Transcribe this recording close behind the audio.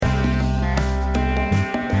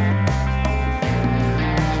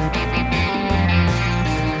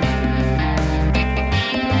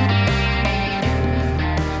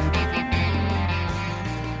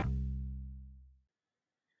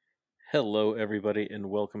Hello, everybody, and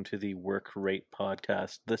welcome to the Work Rate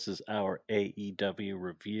Podcast. This is our AEW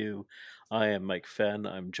review. I am Mike Fenn.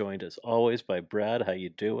 I'm joined as always by Brad. How you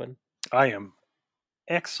doing? I am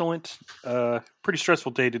excellent. Pretty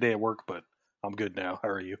stressful day today at work, but I'm good now. How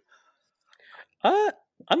are you? Uh,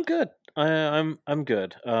 I'm good. I'm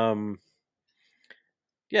good.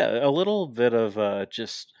 Yeah, a little bit of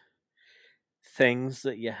just things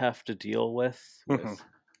that you have to deal with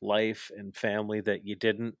life and family that you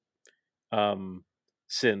didn't um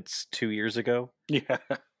since 2 years ago Yeah,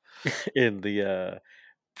 in the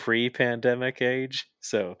pre-pandemic age,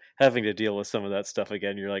 so having to deal with some of that stuff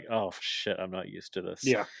again, you're like, oh shit, I'm not used to this.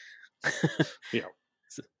 yeah, yeah,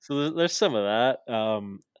 So there's some of that.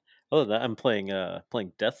 Other than that, I'm playing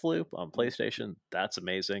Deathloop on PlayStation. That's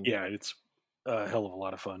amazing. yeah. It's a hell of a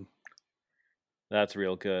lot of fun. That's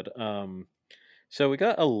real good. So we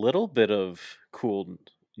got a little bit of cool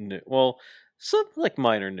new, well, some like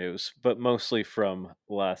minor news, but mostly from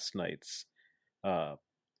last night's uh,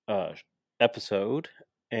 uh, episode,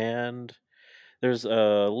 and there's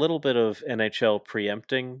a little bit of NHL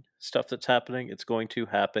preempting stuff that's happening. It's going to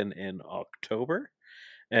happen in October,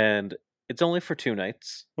 and it's only for 2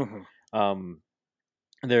 nights. hmm Um,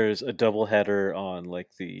 there's a doubleheader on like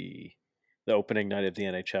the opening night of the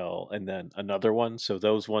NHL, and then another one. So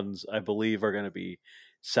those ones, I believe, are going to be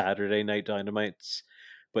Saturday night Dynamites.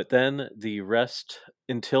 But then the rest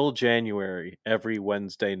until January, every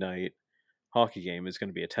Wednesday night hockey game is going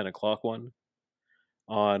to be a 10 o'clock one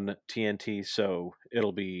on TNT. So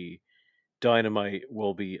it'll be Dynamite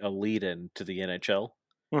will be a lead-in to the NHL.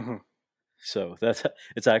 hmm So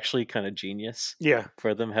it's actually kind of genius Yeah,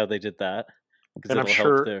 for them how they did that, because and I'm it'll help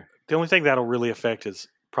sure their. the only thing that'll really affect is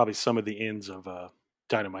probably some of the ends of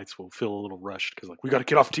Dynamites will feel a little rushed because like we got to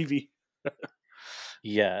get off TV.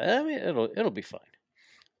 Yeah, I mean it'll be fine.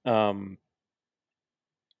 Um,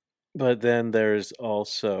 but then there's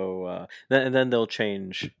also then they'll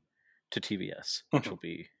change to TBS, which will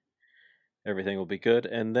be everything will be good.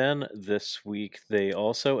 And then this week they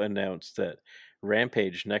also announced that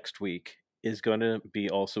Rampage next week is going to be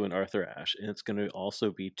also in Arthur Ashe, and it's going to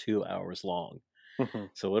also be 2 hours long.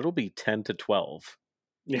 So it'll be 10 to 12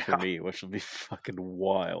 for Yeah, me, which will be fucking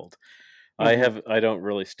wild. Mhm. I don't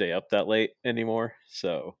really stay up that late anymore,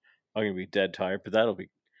 so I'm gonna be dead tired. But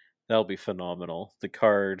that'll be phenomenal. The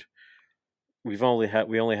card we only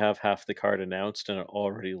have half the card announced, and it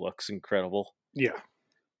already looks incredible. yeah,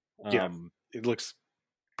 yeah. Um, It looks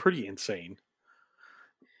pretty insane.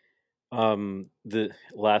 the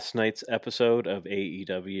last night's episode of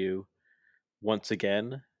AEW once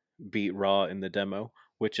again beat Raw in the demo,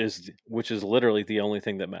 which is literally the only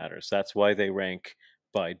thing that matters. That's why they rank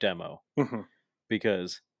by demo, hmm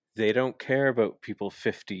because they don't care about people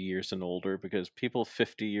 50 years and older, because people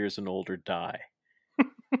 50 years and older die.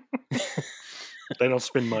 They don't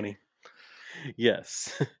spend money.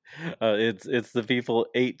 Yes. It's the people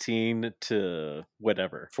 18 to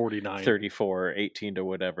whatever, 49. 34, 18 to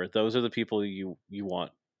whatever. Those are the people you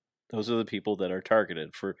want. Those are the people that are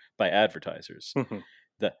targeted for by advertisers. hmm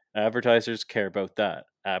The advertisers care about that.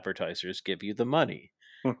 Advertisers give you the money.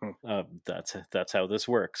 hmm That's how this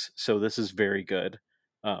works. So this is very good.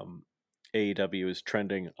 Um, AEW is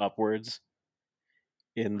trending upwards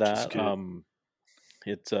in Which is that. good.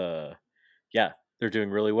 It's yeah, they're doing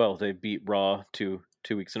really well. They beat Raw 2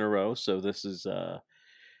 weeks in a row, so this is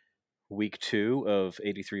week 2 of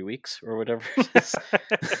 83 weeks or whatever it is.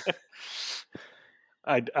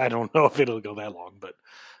 I don't know if it'll go that long, but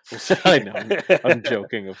we'll see. I know, I'm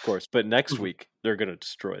joking, of course, but next week they're gonna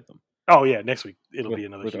destroy them Oh yeah, next week it'll with be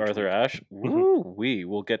another with huge Arthur week. Ashe. Woo, we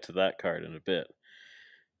will get to that card in a bit.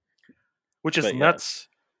 Which is But yeah, nuts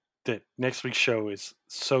that next week's show is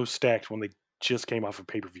so stacked when they just came off a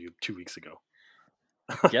pay-per-view 2 weeks ago.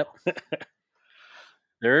 yep,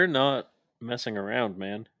 they're not messing around,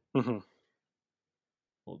 man. hmm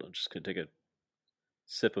Hold on, just gonna take a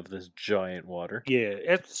sip of this giant water.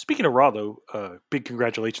 Yeah. Speaking of Raw, though, big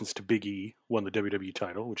congratulations to Big E, won the WWE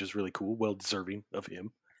title, which is really cool. Well deserving of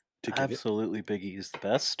him to get it. Absolutely, Big E is the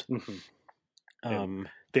best. And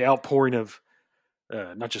the outpouring of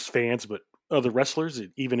not just fans but other wrestlers,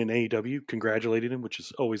 even in AEW, congratulated him, which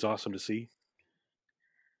is always awesome to see.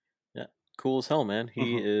 Yeah, cool as hell, man.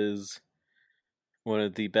 He is one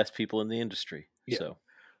of the best people in the industry. Yeah. So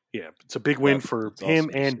Yeah, it's a big win that's for that's him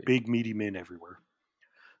awesome to and see. big meaty men everywhere.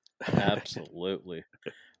 Absolutely.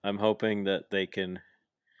 I'm hoping that they can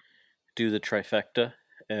do the trifecta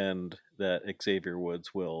and that Xavier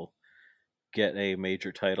Woods will get a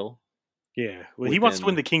major title. Yeah, well, he wants to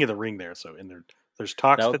win the King of the Ring there, so and there's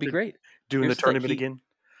talks That would that be they're great. doing Here's the the thing, tournament again.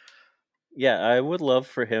 Yeah, I would love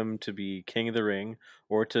for him to be King of the Ring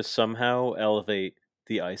or to somehow elevate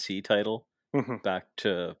the IC title Hmm. back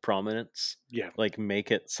to prominence. Yeah. Like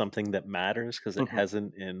make it something that matters because it Hmm.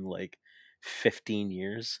 hasn't in like 15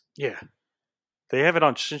 years. Yeah. They have it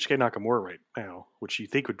on Shinsuke Nakamura right now, which you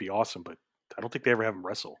think would be awesome, but I don't think they ever have him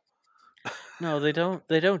wrestle. No, they don't.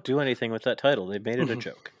 They don't do anything with that title. They made it a Hmm.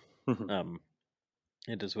 joke. Hmm.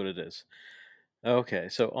 It is what it is. Okay,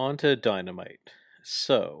 so on to Dynamite.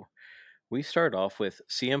 So we start off with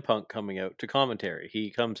CM Punk coming out to commentary.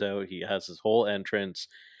 He comes out. He has his whole entrance.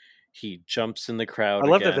 He jumps in the I crowd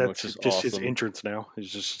love that again, which that's is just his awesome. entrance now. It's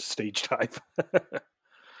just stage dive.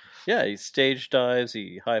 Yeah, he stage dives.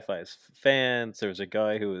 He high fives fans. There's a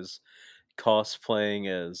guy who is cosplaying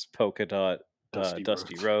as Polka Dot Dusty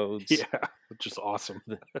Dusty Rhodes. Rhodes Yeah, which is awesome.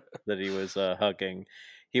 that he was hugging.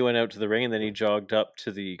 He went out to the ring and then he jogged up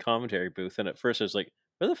to the commentary booth. And at first I was like,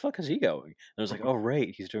 where the fuck is he going? And I was like, oh,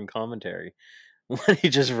 right, he's doing commentary. When he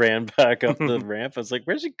just ran back up the ramp, I was like,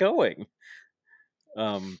 where's he going?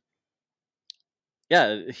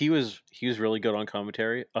 Yeah, he was really good on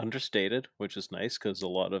commentary, understated, which is nice because a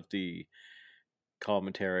lot of the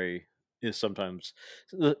commentary is sometimes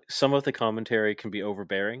some of the commentary can be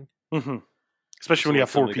overbearing. Hmm. Especially when So you like have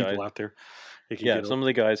some four of the guys, people out there, it can yeah, get. some of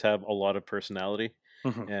the guys have a lot of personality,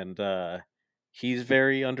 Hmm. and he's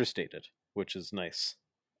very understated, which is nice.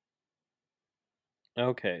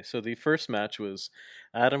 Okay, so the first match was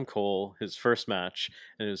Adam Cole, his first match,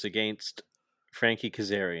 and it was against Frankie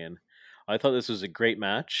Kazarian. I thought this was a great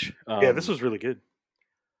match. Yeah, this was really good.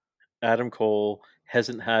 Adam Cole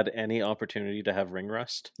hasn't had any opportunity to have ring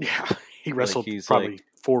rust. Yeah, he Like wrestled he's probably like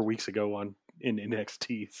 4 weeks ago on in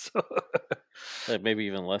NXT. So. maybe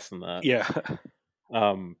even less than that. Yeah.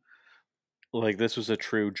 Um, like this was a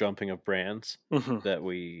true jumping of brands Hmm. that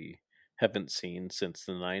we haven't seen since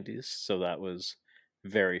the 90s, so that was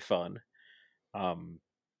very fun. Um,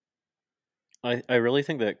 I really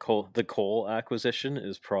think that the Cole acquisition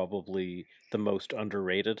is probably the most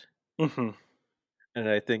underrated, Hmm. and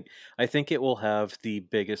I think it will have the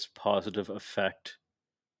biggest positive effect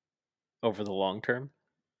over the long term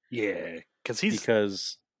Yeah, because he's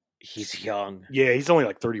because he's young. he's only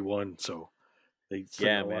like 31, so they still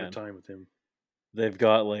Yeah, got a lot of man. time with him. They've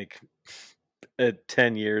got like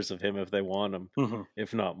 10 years of him if they want him, Hmm.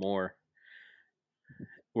 if not more.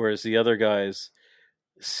 Whereas the other guys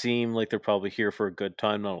seem like they're probably here for a good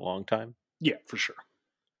time, not a long time. Yeah, for sure.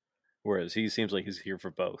 Whereas he seems like he's here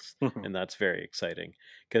for both. Hmm. And that's very exciting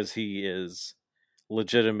because he is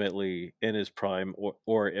legitimately in his prime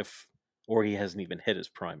or he hasn't even hit his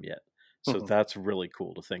prime yet. So Hmm. that's really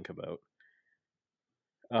cool to think about.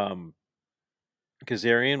 Um,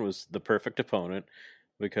 Kazarian was the perfect opponent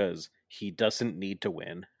because he doesn't need to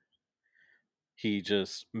win. He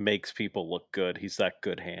just makes people look good. He's that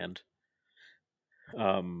good hand.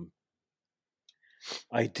 Um,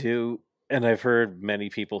 I do, and I've heard many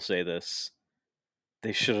people say this.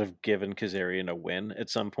 They should have given Kazarian a win at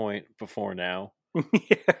some point before now,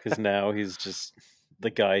 Yeah. because now he's just the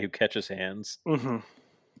guy who catches hands. Hmm.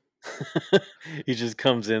 He just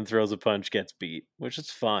comes in, throws a punch, gets beat, which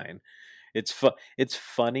is fine. It's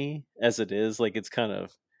funny as it is. Like it's kind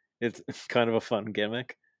of a fun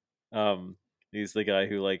gimmick. Um, he's the guy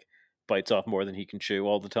who like bites off more than he can chew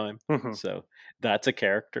all the time. Hmm. So that's a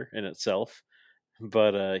character in itself.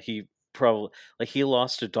 But he probably like he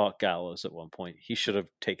lost to Doc Gallows at one point. He should have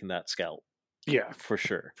taken that scalp Yeah, for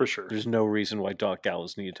sure. for sure. There's no reason why Doc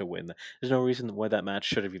Gallows needed to win. There's no reason why that match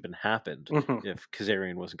should have even happened Hmm. if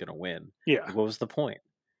Kazarian wasn't going to win. Yeah, Like, what was the point?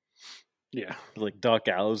 yeah. Like Doc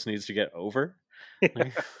Gallows needs to get over.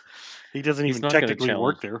 Like, He doesn't he's even not going to technically challenge.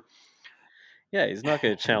 work there. Yeah, he's not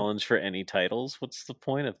going to challenge for any titles. What's the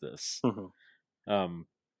point of this? Hmm. Um,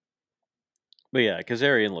 but yeah,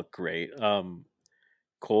 Kazarian looked great.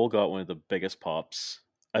 Cole got one of the biggest pops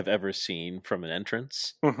I've ever seen from an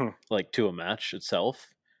entrance, Hmm. like to a match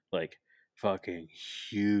itself. Like fucking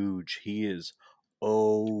huge. He is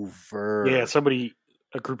over, Yeah,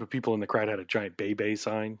 a group of people in the crowd had a giant Bay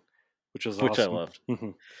sign, which was which I awesome. loved. Hmm.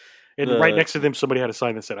 And right The next to them, somebody had a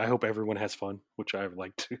sign that said, "I hope everyone has fun," which I would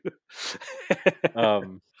like to.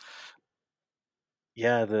 um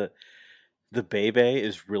yeah, the Bebe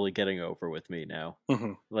is really getting over with me now.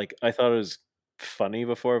 Hmm. Like I thought it was funny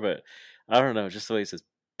before, but I don't know, just the way he says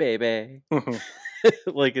baby. Hmm.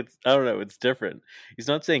 Like it's I don't know, it's different. He's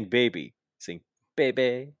not saying baby, he's saying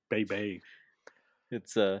baby. Bay.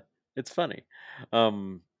 It's it's funny.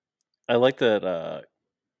 Um I like that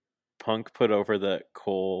Punk put over that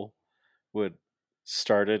Cole would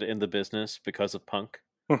started in the business because of Punk,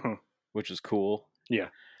 Hmm. which is cool. Yeah.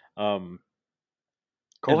 Um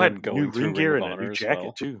Cole and then had going new through ring gear Ring and of a new Honor as jacket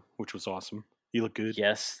well. too, which was awesome. He looked good.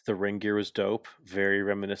 Yes, the ring gear was dope. Very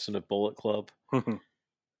reminiscent of Bullet Club,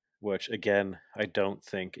 which again I don't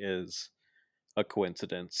think is a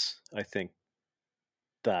coincidence. I think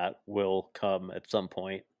that will come at some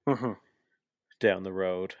point down the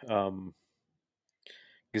road.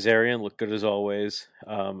 Kazarian looked good as always.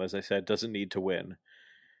 As I said, doesn't need to win.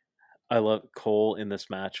 I love Cole in this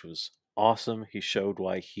match was awesome. He showed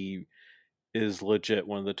why he is legit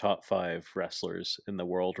one of the top 5 wrestlers in the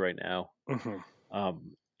world right now.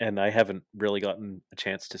 And I haven't really gotten a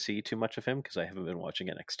chance to see too much of him because I haven't been watching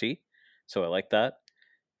NXT. So I like that.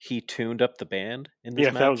 He tuned up the band in this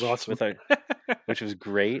match. That was awesome. Which was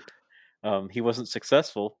great. He wasn't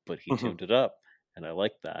successful, but he tuned it up, and I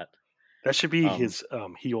like that. That should be his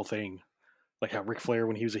heel thing. Like how Ric Flair,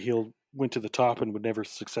 when he was a heel, went to the top and would never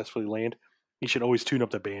successfully land. He should always tune up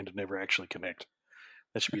the band and never actually connect.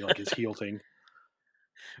 That should be like his heel thing.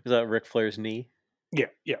 Was that Ric Flair's knee? Yeah.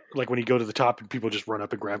 Like when he go to the top and people just run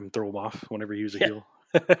up and grab him, throw him off whenever he was a heel.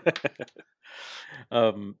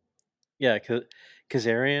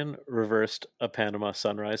 Kazarian reversed a Panama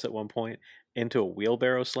Sunrise at one point into a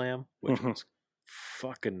wheelbarrow slam, which was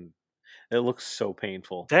fucking. It looks so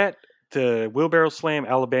painful. The wheelbarrow slam,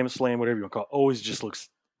 Alabama slam, whatever you want to call it, always just looks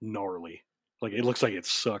gnarly. Like it looks like it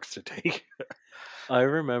sucks to take. I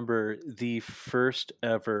remember the first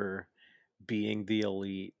ever Being the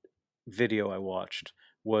Elite video I watched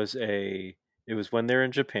was it was when they're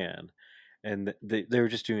in Japan, and they were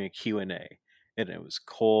just doing a Q&A, and it was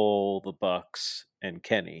Cole, the Bucks, and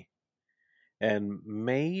Kenny, and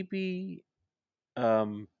maybe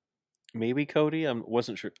Cody. I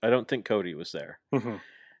wasn't sure. I don't think Cody was there.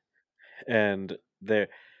 And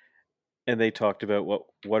they talked about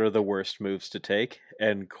what are the worst moves to take,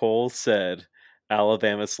 and Cole said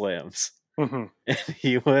Alabama slams. And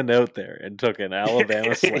he went out there and took an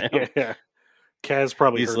Alabama slam. Yeah. Kaz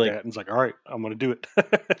probably heard that and was like, all right, I'm going to do it.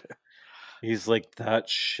 He's like, that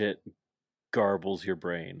shit garbles your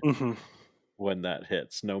brain when that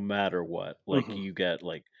hits, no matter what. Like, you get,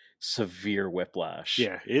 like, severe whiplash.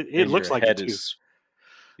 Yeah, it looks like it, too.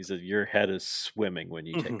 He said, your head is swimming when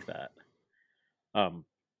you take that.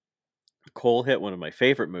 Cole hit one of my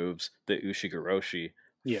favorite moves, the Ushigoroshi.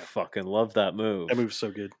 Yeah. Fucking love that move. That move's so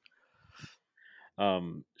good.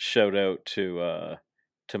 Shout out to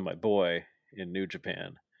my boy in New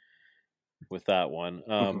Japan with that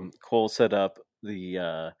one. Cole set up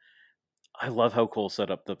I love how Cole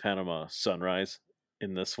set up the Panama Sunrise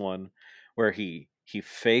in this one, where he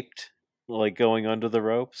faked like going under the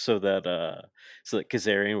rope so that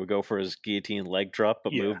Kazarian would go for his guillotine leg drop,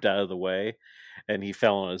 but moved out of the way, and he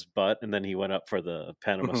fell on his butt, and then he went up for the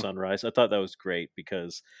Panama Sunrise. I thought that was great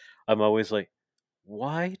because I'm always like,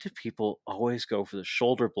 why do people always go for the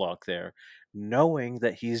shoulder block there, knowing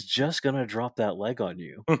that he's just gonna drop that leg on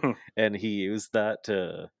you? And he used that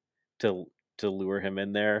to lure him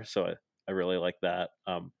in there. So I really like that.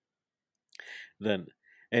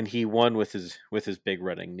 And he won with his big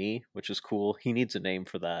running knee, which is cool. He needs a name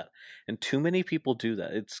for that, and too many people do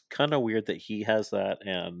that. It's kind of weird that he has that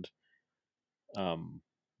and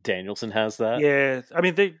Danielson has that. Yeah, I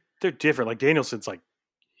mean they're different. Like Danielson's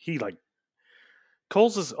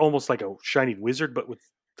Cole's is almost like a shining wizard, but with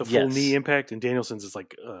the full knee impact, and Danielson's is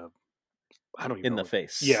like I don't even in know. The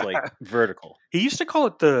face, like vertical. He used to call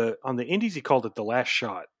it on the indies. He called it the last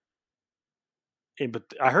shot. But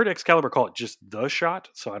I heard Excalibur call it just the shot,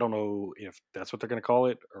 so I don't know if that's what they're going to call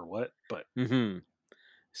it or what. But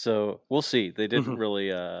so we'll see. They didn't really.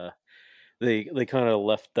 They kind of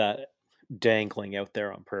left that dangling out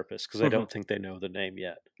there on purpose because I don't think they know the name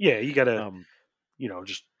yet. Yeah, you got to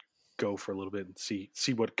just go for a little bit and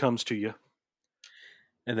see what comes to you.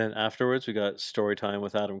 And then afterwards, we got story time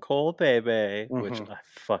with Adam Cole, baby, which I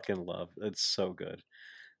fucking love. It's so good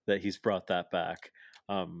that he's brought that back.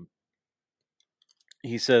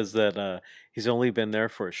 He says that he's only been there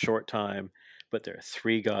for a short time, but there are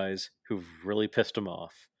 3 guys who've really pissed him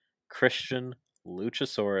off: Christian,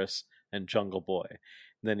 Luchasaurus, and Jungle Boy.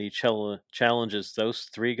 And then he challenges those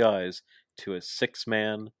 3 guys to a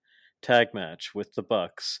 6-man tag match with the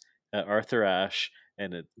Bucks at Arthur Ashe,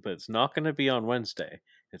 but it's not going to be on Wednesday.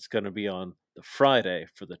 It's going to be on the Friday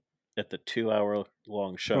at the 2-hour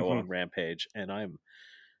long show on Rampage, and I'm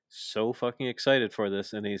so fucking excited for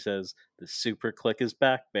this. And he says the Super Click is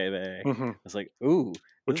back, baby. I was like, ooh,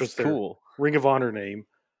 which was cool. Ring of Honor name.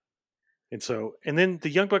 And then the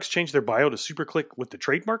Young Bucks changed their bio to Super Click with the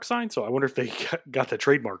trademark sign. So I wonder if they got the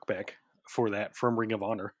trademark back for that from Ring of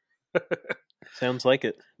Honor. Sounds like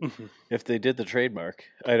it. If they did the trademark,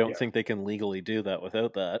 I don't think they can legally do that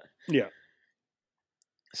without that. Yeah.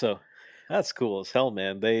 So That's cool as hell,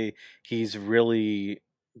 man. He's really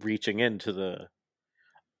reaching into the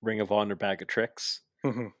Ring of Honor bag of tricks,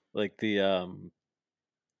 like this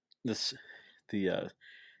the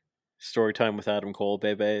story time with Adam Cole,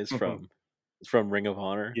 baby, is from Ring of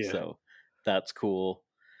Honor. Yeah. So that's cool.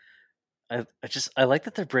 I like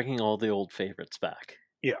that they're bringing all the old favorites back.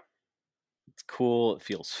 Yeah, it's cool. It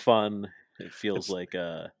feels fun. It feels like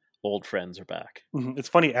old friends are back. It's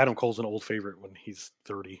funny. Adam Cole's an old favorite when he's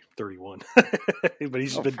 30, 31, but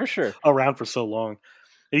he's been for sure around for so long.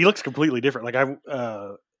 And he looks completely different. Like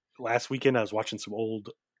last weekend I was watching some old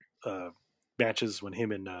matches when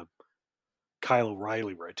him and Kyle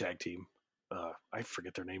O'Reilly were a tag team. I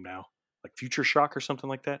forget their name now, like Future Shock or something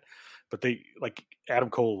like that. But they like Adam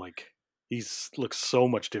Cole, like looks so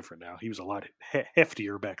much different now. He was a lot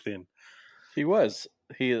heftier back then. He was.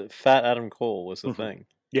 Fat Adam Cole was the thing.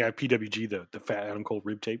 Yeah, PWG, the Fat Adam Cole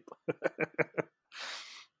rib tape.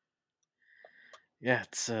 Yeah,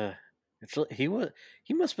 he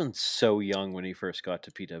must have been so young when he first got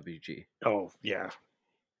to PWG. Oh yeah,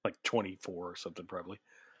 like 24 or something probably.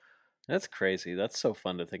 That's crazy. That's so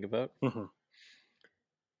fun to think about.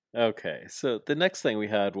 Okay, so the next thing we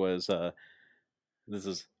had was this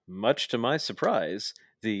is much to my surprise,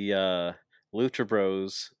 the Lucha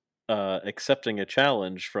Bros accepting a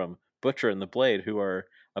challenge from Butcher and the Blade, who are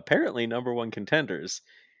apparently number one contenders,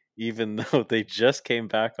 even though they just came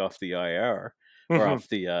back off the IR or off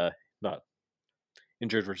the not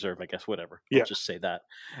injured reserve, I guess. Whatever. Yeah. I'll just say that.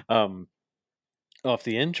 Off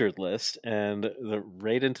the injured list, and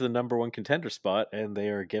right into the number one contender spot, and they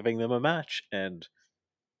are giving them a match. And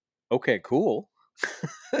okay, cool.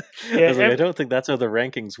 Yeah, I don't think that's how the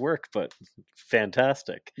rankings work, but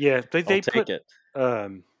fantastic. Yeah, they take it.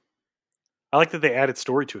 I like that they added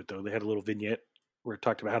story to it, though. They had a little vignette where it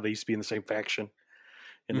talked about how they used to be in the same faction,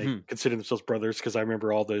 and they consider themselves brothers. Because I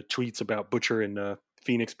remember all the tweets about Butcher and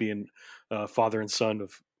Phoenix being father and son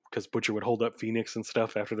of, because Butcher would hold up Phoenix and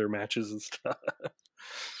stuff after their matches and stuff.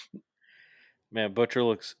 Man, Butcher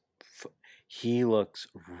looks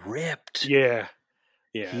ripped. Yeah.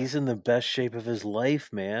 He's in the best shape of his life,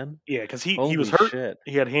 man. Yeah, because he was hurt. Shit.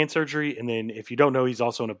 He had hand surgery, and then if you don't know, he's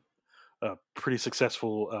also in a pretty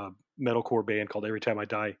successful metalcore band called Every Time I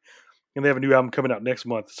Die, and they have a new album coming out next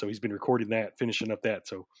month. So he's been recording that, finishing up that.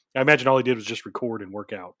 So I imagine all he did was just record and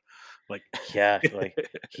work out. Like, yeah, like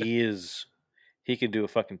he can do a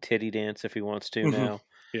fucking titty dance if he wants to now.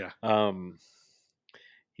 Yeah.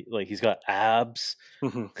 He's got abs.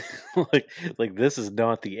 like this is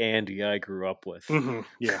not the Andy I grew up with.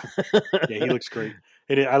 Yeah, he looks great,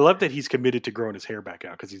 and I love that he's committed to growing his hair back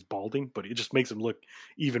out because he's balding, but it just makes him look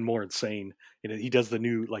even more insane. And he does the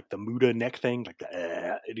new like the Muda neck thing, like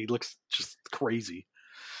and he looks just crazy.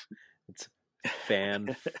 It's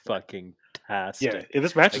fan fucking tastic. Yeah, and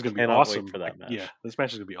this match is gonna be awesome for that match. Yeah, this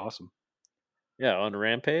match is gonna be awesome. Yeah, on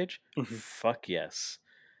Rampage, fuck yes.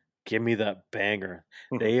 Give me that banger.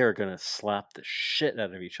 They are going to slap the shit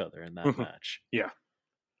out of each other in that match. Yeah.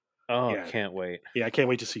 Oh, yeah. Can't wait. Yeah, I can't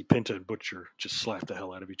wait to see Penta and Butcher just slap the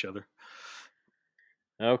hell out of each other.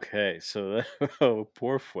 Okay, so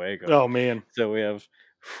poor Fuego. Oh, man. So we have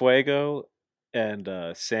Fuego and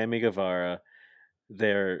Sammy Guevara.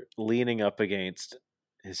 They're leaning up against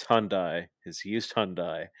his Hyundai, his used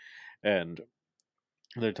Hyundai, and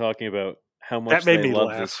they're talking about how much they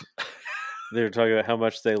love this. They're talking about how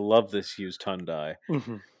much they love this used Hyundai.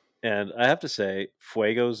 And I have to say,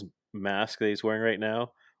 Fuego's mask that he's wearing right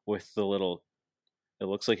now with it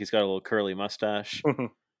looks like he's got a little curly mustache.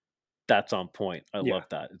 That's on point. I love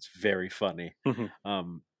that. It's very funny.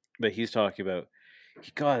 But he's talking about,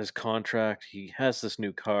 he got his contract. He has this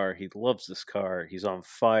new car. He loves this car. He's on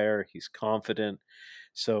fire. He's confident.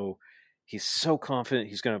 So he's so confident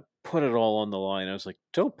he's going to put it all on the line. I was like,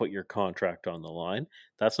 don't put your contract on the line.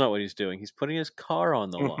 That's not what he's doing. He's putting his car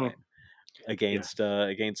on the line against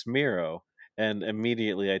Miro. And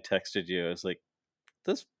immediately I texted you. I was like,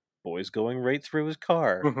 this boy's going right through his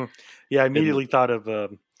car. Yeah, I immediately thought of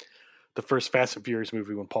the first Fast and Furious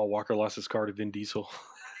movie when Paul Walker lost his car to Vin Diesel.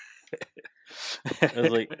 I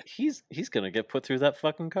was like, he's going to get put through that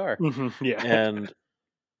fucking car. Yeah.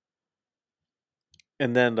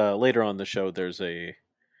 And then later on the show, there's a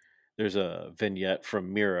vignette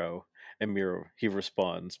from Miro, and Miro, he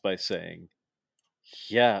responds by saying,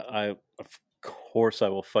 "Yeah, of course I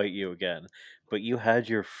will fight you again, but you had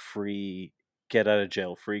your free get out of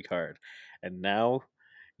jail free card, and now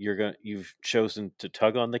you've chosen to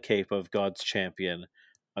tug on the cape of God's champion.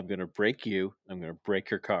 I'm gonna break you. I'm gonna break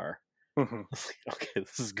your car." Mhm. It's like, okay,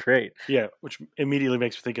 this is great. Yeah, which immediately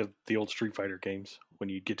makes me think of the old Street Fighter games when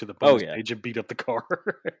you get to the Oh bonus yeah, stage and beat up the car.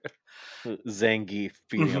 Zangief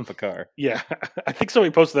beating Mhm. up a car. Yeah, I think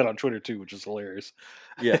somebody posted that on Twitter too, which is hilarious.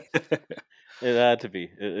 Yeah, it had to be.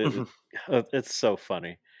 Mhm. It's so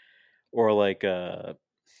funny. Or like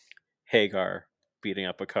Hagar beating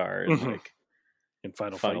up a car in Mhm. like In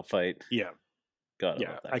Final Final Fight. Fight. Yeah, God, I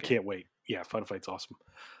yeah, love that I game. can't wait. Yeah, Final Fight's awesome.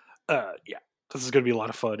 Yeah, this is gonna be a lot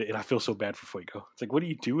of fun, and I feel so bad for Fuego. It's like, what are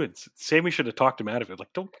you doing? Sammy should have talked him out of it.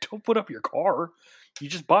 Like, don't put up your car. You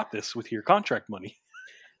just bought this with your contract money.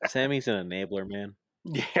 Sammy's an enabler, man.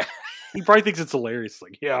 Yeah, he probably thinks it's hilarious.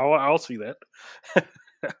 Like, yeah, I'll see that.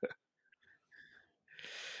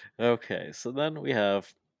 Okay, so then we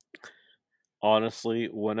have honestly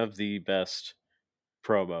one of the best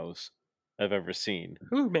promos I've ever seen.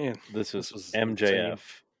 Oh man, This this was was insane.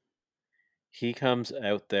 MJF. He comes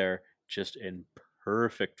out there just in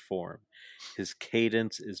perfect form. His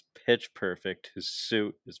cadence is pitch perfect. His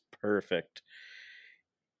suit is perfect.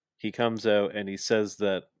 He comes out and he says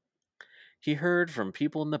that he heard from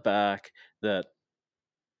people in the back that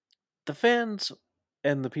the fans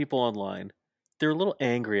and the people online, they're a little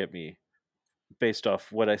angry at me based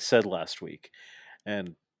off what I said last week. And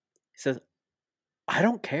he says, I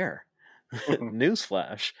don't care. Mhm.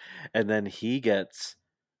 Newsflash. And then he gets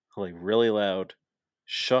like really loud,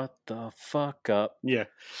 shut the fuck up Yeah,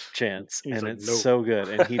 chants. he's And like, it's no. so good.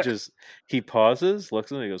 And he pauses,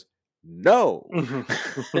 looks at me, and he goes, no.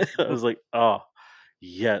 Mhm. I was like, oh,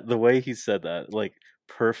 yeah. The way he said that, like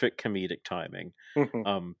perfect comedic timing. Mhm.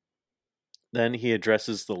 Um, Then he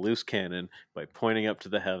addresses the loose cannon by pointing up to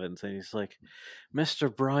the heavens, and he's like,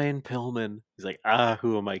 Mr. Brian Pillman. He's like,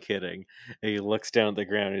 who am I kidding? And he looks down at the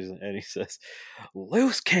ground and he says,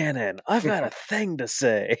 Loose cannon, I've got a thing to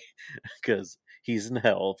say. Because he's in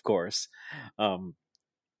hell, of course. Um,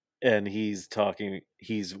 and he's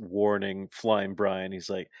warning Flying Brian. He's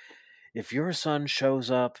like, if your son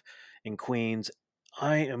shows up in Queens,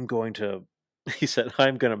 I am going to. He said,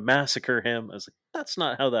 I'm going to massacre him. I was like, that's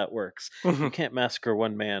not how that works. You Mhm. can't massacre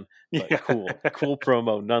one man, but Yeah. cool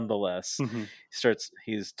promo nonetheless. Mhm.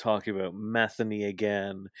 He's talking about Metheny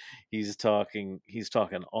again. He's talking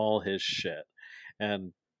all his shit.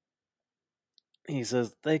 And he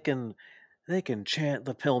says they can chant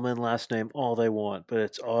the Pillman last name all they want, but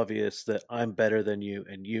it's obvious that I'm better than you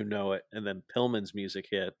and you know it. And then Pillman's music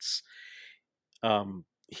hits.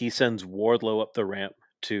 He sends Wardlow up the ramp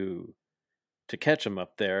to catch him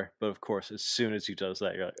up there, but of course, as soon as he does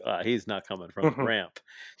that, you're like, he's not coming from the Mhm. ramp.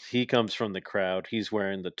 He comes from the crowd. He's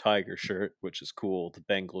wearing the Tiger shirt, which is cool, the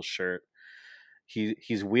Bengals shirt.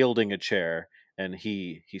 He's wielding a chair and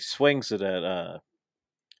he swings it at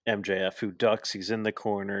MJF, who ducks. He's in the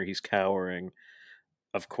corner. He's cowering.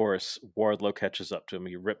 Of course, Wardlow catches up to him.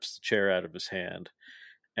 He rips the chair out of his hand,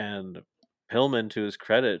 and Pillman, to his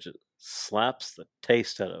credit, just slaps the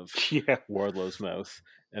taste out of Yeah. Wardlow's mouth.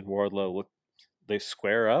 And they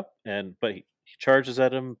square up, but he charges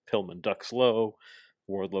at him. Pillman ducks low.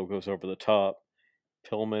 Wardlow goes over the top.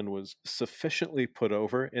 Pillman was sufficiently put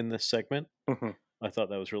over in this segment. Mhm. I thought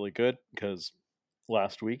that was really good because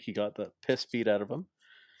last week he got the piss beat out of him.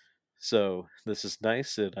 So this is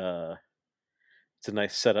nice. It's a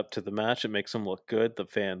nice setup to the match. It makes him look good. The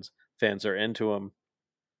fans are into him.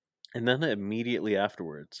 And then immediately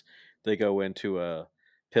afterwards, they go into a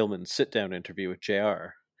Pillman sit down interview with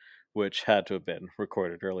JR, which had to have been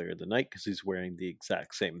recorded earlier in the night because he's wearing the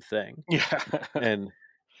exact same thing. Yeah. And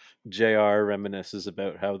JR reminisces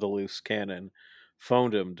about how the loose cannon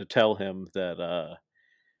phoned him to tell him that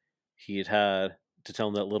had to tell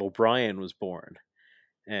him that little Brian was born.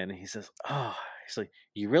 And he says, he's like,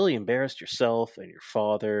 you really embarrassed yourself and your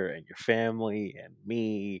father and your family and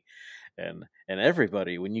me and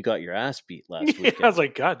everybody when you got your ass beat last Yeah, I was weekend.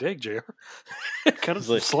 like, God dang, JR. Cut us He's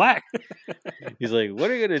some like, slack. he's like,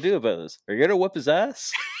 what are you gonna do about this? Are you gonna whip his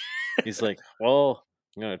ass? He's like, well,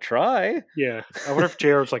 I'm gonna try. Yeah. I wonder if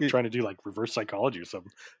JR was like trying to do like reverse psychology or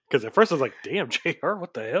something. Because at first I was like, damn, JR,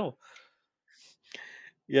 what the hell?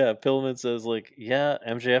 Yeah, Pillman says like, yeah,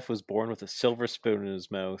 MJF was born with a silver spoon in his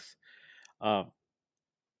mouth. Um,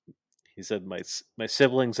 he said my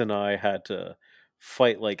siblings and I had to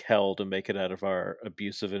fight like hell to make it out of our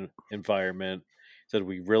abusive environment. He said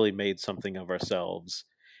we really made something of ourselves.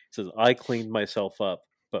 He says I cleaned myself up,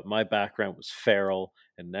 but my background was feral.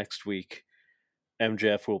 And next week,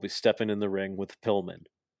 MJF will be stepping in the ring with Pillman.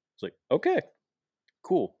 It's like, okay,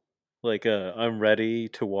 cool. Like, I'm ready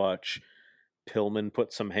to watch Pillman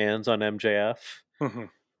put some hands on MJF. Mhm.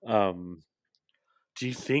 Um, Do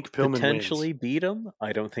you think Pillman wins? Potentially beat him.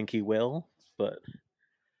 I don't think he will, but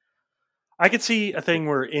I could see a thing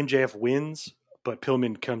where MJF wins, but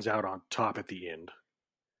Pillman comes out on top at the end.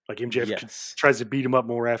 Like Yes. tries to beat him up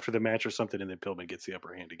more after the match or something, and then Pillman gets the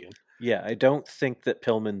upper hand again. Yeah, I don't think that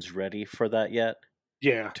Pillman's ready for that yet.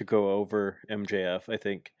 Yeah. To go over MJF. I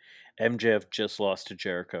think MJF just lost to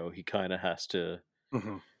Jericho. He kind of has to,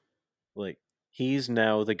 like, he's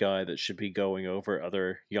now the guy that should be going over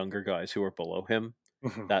other younger guys who are below him.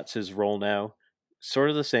 That's his role now. Sort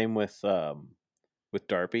of the same with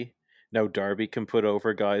Darby. Now Darby can put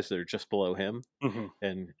over guys that are just below him,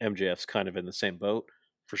 and MJF's kind of in the same boat.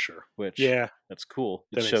 For sure. Which, yeah, that's cool.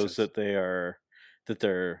 It that shows that their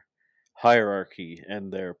hierarchy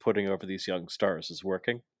and they're putting over these young stars is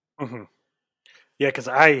working. Yeah, because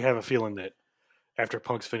I have a feeling that after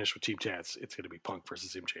Punk's finished with Team Tats, it's going to be Punk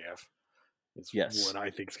versus MJF. It's what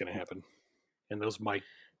I think is going to happen. And those mic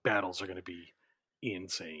battles are going to be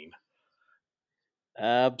insane.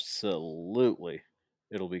 Absolutely.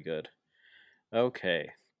 It'll be good.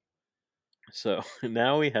 Okay. So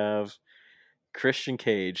now we have Christian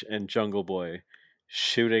Cage and Jungle Boy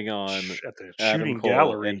shooting on at the Adam shooting Cole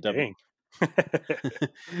gallery. and Dang.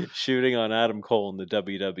 shooting on Adam Cole in the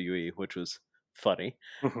WWE, which was funny.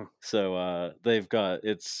 So they've got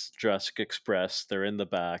it's Jurassic Express. They're in the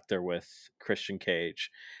back. They're with Christian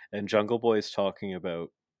Cage, and Jungle Boy's talking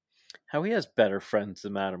about how he has better friends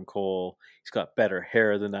than Adam Cole. He's got better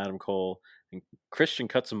hair than Adam Cole. And Christian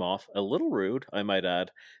cuts him off, a little rude, I might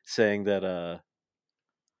add, saying like,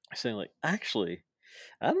 actually,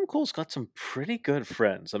 Adam Cole's got some pretty good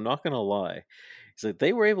friends. I'm not gonna lie. He's like,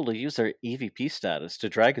 they were able to use their EVP status to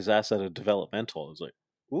drag his ass out of developmental. I was like,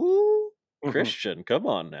 ooh, Christian, come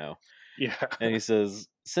on now. Yeah. And he says,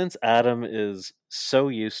 since Adam is so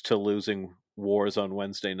used to losing wars on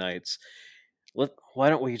Wednesday nights, why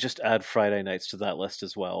don't we just add Friday nights to that list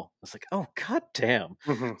as well? I was like, oh, god damn.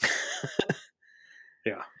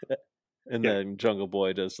 Yeah. And then Jungle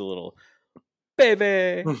Boy does the little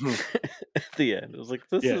baby at the end. I was like,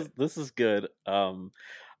 this is good.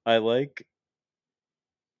 I like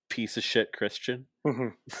piece of shit Christian.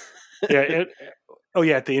 Yeah.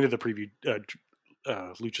 At the end of the preview,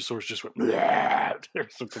 Luchasaurus just went or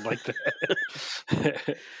something like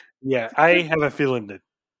that. Yeah, I have a feeling that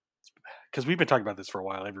because we've been talking about this for a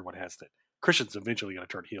while, everyone has that. Christian's eventually going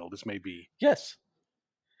to turn heel. This may be yes.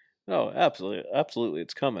 No, absolutely,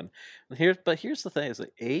 it's coming. But here's the thing: is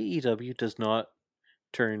that AEW does not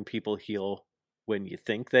turn people heel when you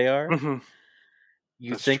think they are.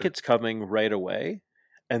 You That's think true. it's coming right away,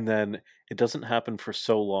 and then it doesn't happen for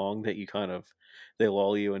so long that they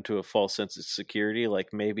lull you into a false sense of security.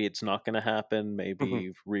 Like maybe it's not going to happen. Maybe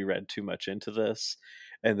you've reread too much into this,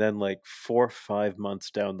 and then like 4 or 5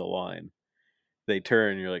 months down the line, they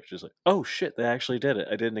turn. And you're like, just like, oh shit, they actually did it.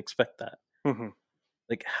 I didn't expect that.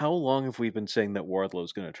 Like, how long have we been saying that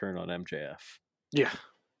Wardlow's going to turn on MJF? Yeah.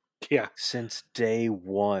 Since day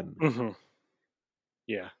one.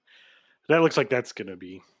 Yeah. That looks like that's going to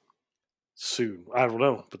be soon. I don't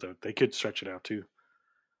know, but they could stretch it out too.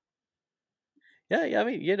 Yeah. I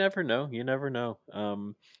mean, you never know.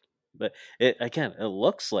 But it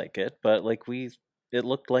looks like it. But like it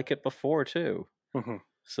looked like it before too.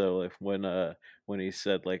 So like when he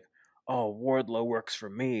said like, "Oh, Wardlow works for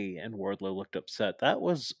me," and Wardlow looked upset, that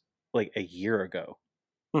was like a year ago.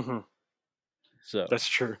 So that's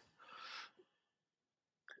true.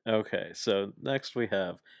 Okay, so next we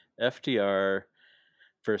have FTR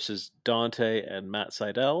versus Dante and Matt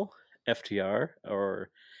Sydal. FTR, or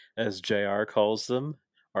as JR calls them,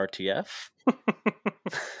 RTF,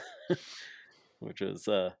 which is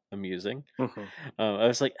amusing. I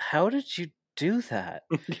was like, how did you do that?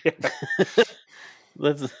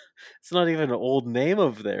 It's not even an old name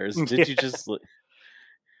of theirs. Did you just you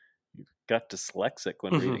got dyslexic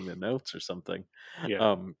when reading the notes or something?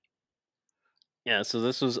 Yeah, so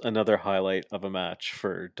this was another highlight of a match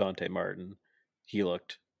for Dante Martin. He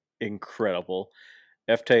looked incredible.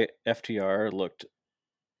 FTR looked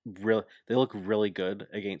they look really good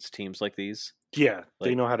against teams like these. Yeah,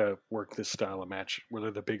 they know how to work this style of match where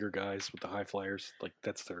they're the bigger guys with the high flyers. Like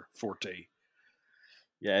that's their forte.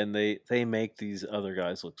 Yeah, and they make these other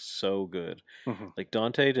guys look so good. Like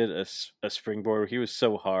Dante did a springboard. He was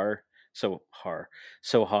so high.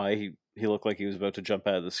 He looked like he was about to jump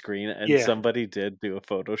out of the screen. And somebody did do a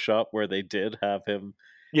Photoshop where they did have him.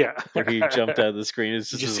 Yeah, where he jumped out of the screen.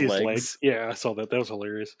 It's just his legs. Yeah, I saw that. That was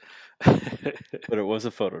hilarious. But it was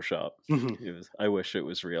a Photoshop. I wish it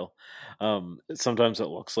was real. Sometimes it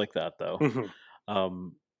looks like that though.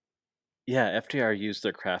 Yeah, FTR used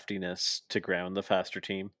their craftiness to ground the faster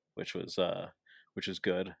team, which was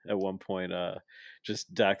good. At one point,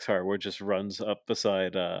 just Dax Harwood just runs up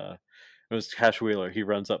beside it was Cash Wheeler. He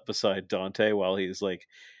runs up beside Dante while he's like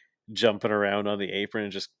jumping around on the apron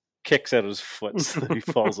and just kicks out his foot so that he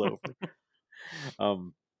falls over.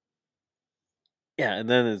 Yeah, and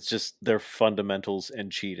then it's just their fundamentals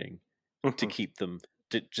and cheating to keep them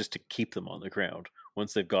to keep them on the ground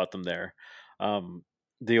once they've got them there.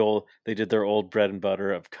 They did their old bread and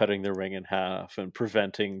butter of cutting the ring in half and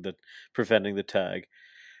preventing the tag.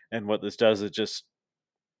 And what this does is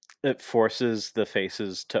it forces the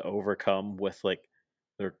faces to overcome with like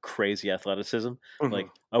their crazy athleticism. Like,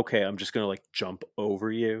 okay, I'm just gonna like jump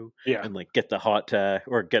over you and like get the hot tag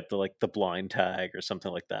or get the blind tag or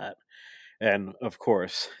something like that. And of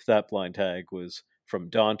course, that blind tag was from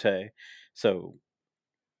Dante. So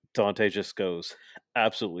Dante just goes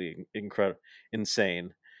absolutely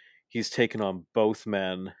insane. He's taken on both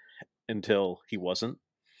men until he wasn't.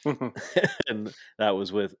 And that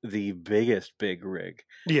was with the biggest big rig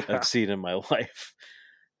I've seen in my life.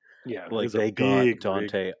 Yeah, like they got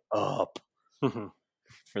Dante rig up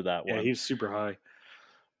for that one. Yeah, he's super high.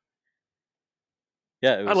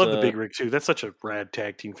 Yeah, I love the big rig too. That's such a rad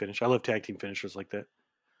tag team finish. I love tag team finishers like that.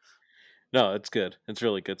 No, it's good. It's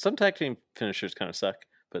really good. Some tag team finishers kind of suck,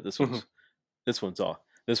 but this one's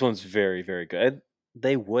very, very good.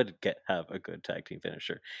 They would have a good tag team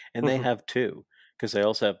finisher, and they have two, because they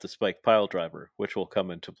also have the Spike Pile Driver, which will come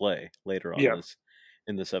into play later on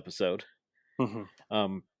in this episode.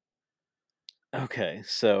 Okay,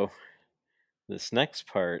 so this next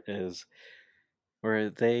part is where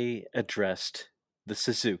they addressed the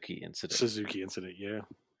Suzuki incident. Yeah.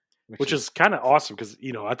 Which is kind of awesome because,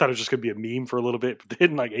 I thought it was just going to be a meme for a little bit, but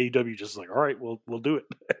then like AEW just like, all right, we'll do it.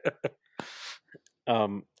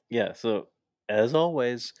 Yeah, so as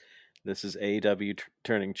always, this is AEW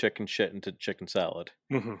turning chicken shit into chicken salad.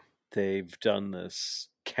 They've done this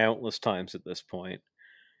countless times at this point.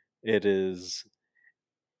 It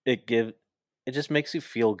just makes you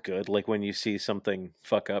feel good. Like when you see something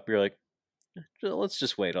fuck up, you're like, let's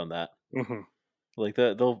just wait on that. Like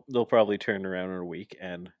they'll probably turn around in a week,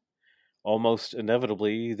 and almost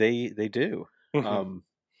inevitably they do.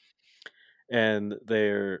 And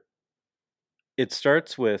it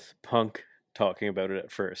starts with Punk talking about it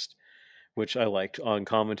at first, which I liked on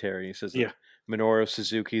commentary. He says that Minoru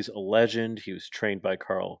Suzuki's a legend. He was trained by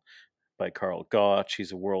Karl Gotch.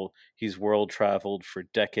 He's world traveled for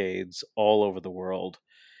decades all over the world.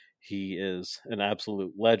 He is an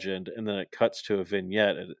absolute legend. And then it cuts to a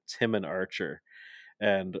vignette, and it's him and Archer.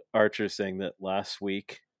 And Archer saying that last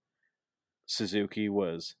week Suzuki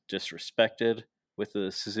was disrespected with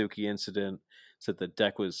the Suzuki incident, said the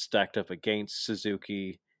deck was stacked up against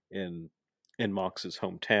Suzuki in Mox's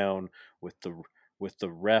hometown with the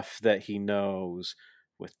ref that he knows,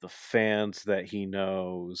 with the fans that he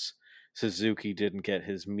knows. Suzuki didn't get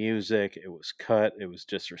his music. It was cut. It was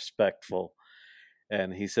disrespectful.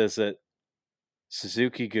 And he says that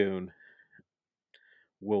Suzuki-gun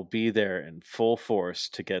will be there in full force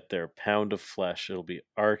to get their pound of flesh. It'll be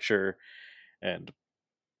Archer and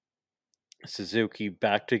Suzuki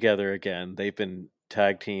back together again. They've been a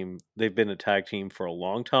tag team for a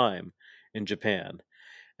long time in Japan,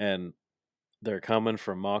 and they're coming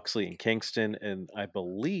from Moxley and Kingston, and I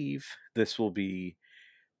believe this will be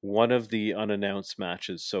one of the unannounced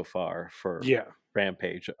matches so far for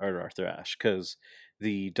Rampage at Arthur Ashe, because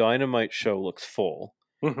the Dynamite show looks full,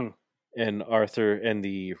 and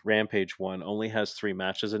the Rampage one only has 3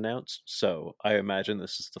 matches announced, so I imagine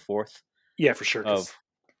this is the 4th. Yeah, for sure.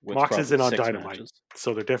 Mox is in on Dynamite, matches.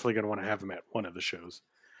 So they're definitely going to want to have him at one of the shows.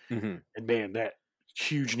 And man, that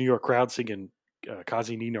huge New York crowd singing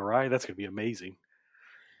Kazi ni Narae, that's going to be amazing.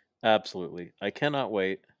 Absolutely. I cannot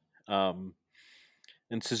wait. And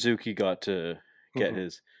Suzuki got to get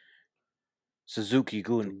his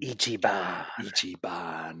Suzuki-gun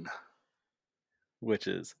Ichiban, which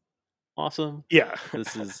is awesome. Yeah.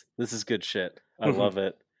 This is good shit. I love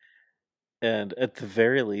it. And at the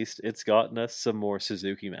very least, it's gotten us some more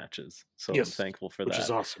Suzuki matches. So I'm thankful for that. Which is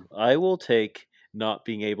awesome. I will take not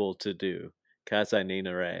being able to do Kazai ni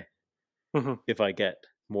Narae if I get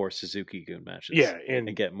more Suzuki-gun matches. Yeah,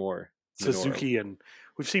 and get more Suzuki. And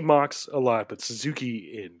we've seen Mox a lot, but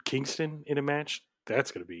Suzuki and Kingston in a match,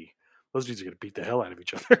 that's going to be... Those dudes are going to beat the hell out of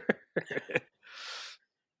each other.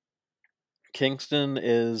 Kingston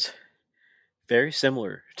is very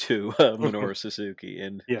similar to Minoru Suzuki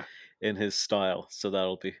in his style, so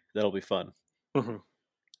that'll be fun.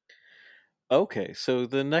 Okay, so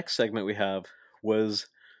the next segment we have was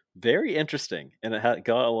very interesting, and it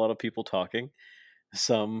got a lot of people talking.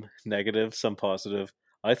 Some negative, some positive.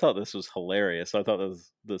 I thought this was hilarious. I thought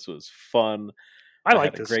this was fun. I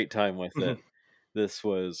had a great time with it. This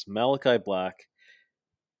was Malachi Black.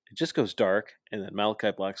 it just goes dark, and then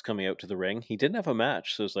Malachi Black's coming out to the ring. He didn't have a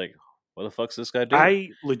match, so it's like, what the fuck's this guy doing? I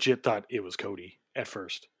legit thought it was Cody at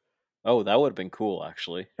first. Oh, that would have been cool,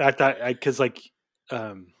 actually. I thought because it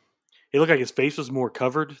looked like his face was more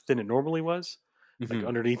covered than it normally was, like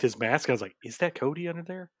underneath his mask. I was like, "Is that Cody under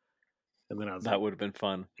there?" And then I was that like, would have been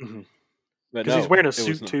fun. because But he's wearing a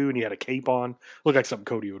suit too, and he had a cape on. Looked like something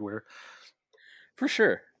Cody would wear. For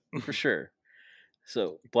sure, for sure.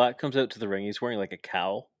 So Black comes out to the ring. He's wearing like a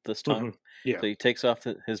cowl this time. Yeah. So he takes off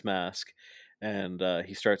his mask, and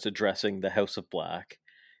he starts addressing the House of Black.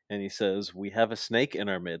 And he says, "We have a snake in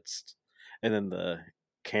our midst." And then the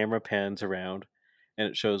camera pans around, and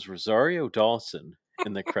it shows Rosario Dawson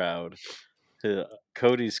in the crowd,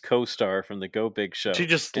 Cody's co-star from the Go Big Show. She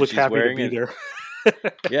just looked happy to be there.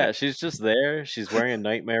 Yeah, she's just there. She's wearing a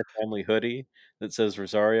Nightmare Family hoodie that says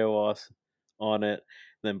Rosario on it.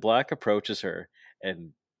 Then Black approaches her,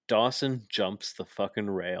 and Dawson jumps the fucking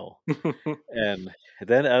rail. And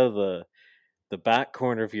then out of the back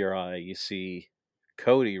corner of your eye, you see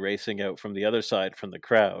Cody racing out from the other side from the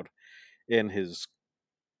crowd in his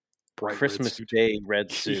Bright Christmas Day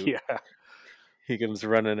red suit. Yeah. He comes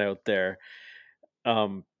running out there.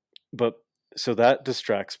 But so that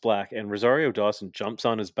distracts Black, and Rosario Dawson jumps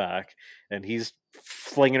on his back, and he's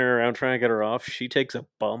flinging her around trying to get her off. She takes a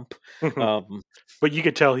bump. But you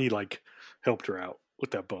could tell he like helped her out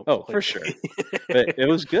with that bump. Oh, for sure. But it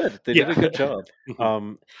was good. They did a good job.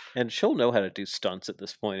 And she'll know how to do stunts at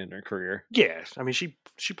this point in her career. Yeah, I mean she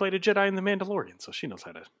played a Jedi in The Mandalorian, so she knows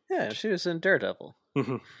how to. Yeah, she was in Daredevil.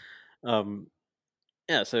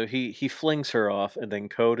 Yeah, so he flings her off, and then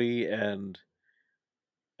Cody and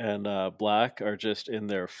Black are just in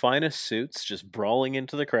their finest suits, just brawling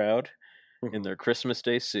into the crowd in their Christmas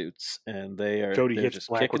Day suits, and Cody they're hits just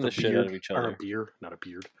Black kicking with the a shit beard, out of each other. or a beer, not a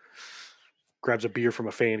beard. Grabs a beer from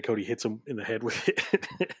a fan. Cody hits him in the head with it.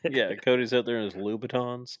 Yeah, Cody's out there in his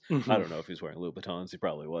Louboutins. I don't know if he's wearing Louboutins. He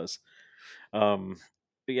probably was. But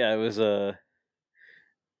yeah, it was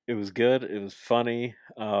good. It was funny.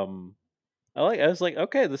 I was like,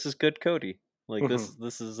 okay, this is good Cody. Like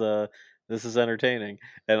this is entertaining.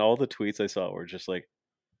 And all the tweets I saw were just like,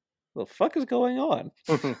 the fuck is going on?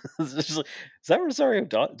 It's just like, is that Rosario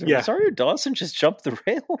Dawson? Did Rosario Dawson just jump the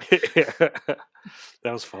rail?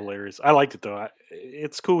 That was hilarious. I liked it though.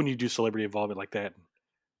 It's cool when you do celebrity involvement like that.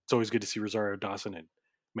 It's always good to see Rosario Dawson, and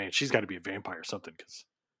man, she's got to be a vampire or something because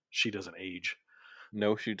she doesn't age.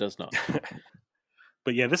 No, she does not.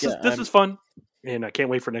 But yeah, this is fun, and I can't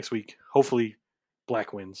wait for next week. Hopefully,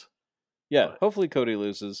 Black wins. Yeah, hopefully Cody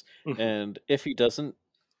loses, and if he doesn't,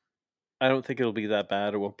 I don't think it'll be that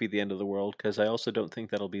bad. It won't be the end of the world, because I also don't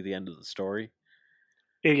think that'll be the end of the story.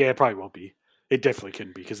 Yeah, it probably won't be. It definitely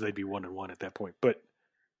couldn't be, because they'd be 1-1 at that point. But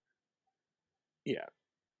yeah,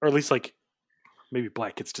 or at least like maybe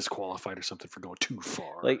Black gets disqualified or something for going too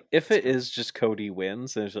far. Like if it is just Cody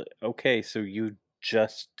wins, there's like, okay, so you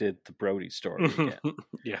just did the Brody story again.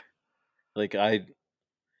 Yeah, like I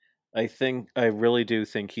really do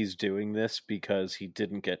think he's doing this because he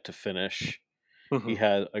didn't get to finish. He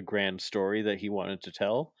had a grand story that he wanted to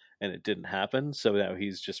tell, and it didn't happen. So now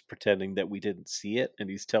he's just pretending that we didn't see it, and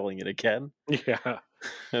he's telling it again. Yeah,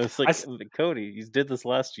 I was like, Cody, you did this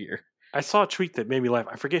last year. I saw a tweet that made me laugh.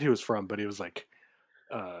 I forget who it was from, but it was like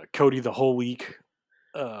Cody the whole week.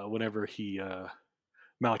 Whenever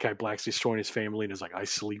Malachi Black's destroying his family, and is like, I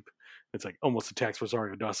sleep. It's like almost attacks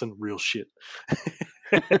Rosario Dawson. Real shit.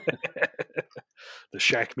 The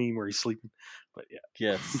Shaq meme where he's sleeping. But yeah.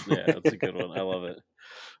 Yes, yeah, that's a good one. I love it.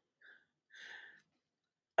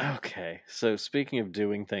 Okay, so speaking of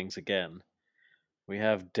doing things again, we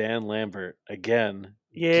have Dan Lambert again.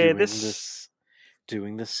 Yeah,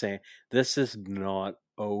 doing the same. This is not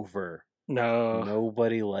over. No,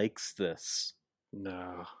 nobody likes this.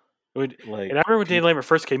 No, and I remember when Dan Lambert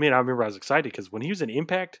first came in. I remember I was excited because when he was in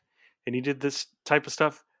Impact and he did this type of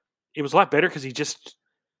stuff, it was a lot better because he just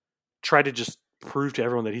tried to just prove to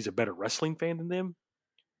everyone that he's a better wrestling fan than them.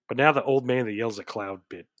 But now the old man that yells at cloud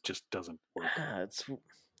bit just doesn't work. It's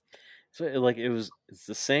like it's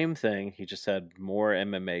the same thing. He just had more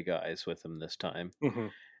MMA guys with him this time,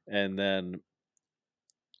 and then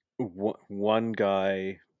one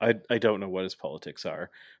guy. I don't know what his politics are,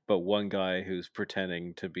 but one guy who's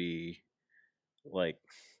pretending to be like,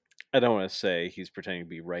 I don't want to say he's pretending to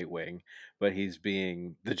be right wing, but he's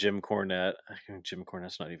being the Jim Cornette. Jim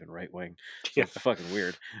Cornette's not even right wing. Yeah. It's fucking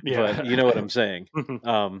weird. Yeah. But you know what I'm saying.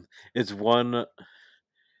 It's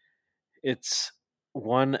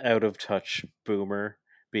one out of touch boomer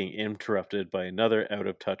being interrupted by another out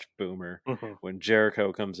of touch boomer when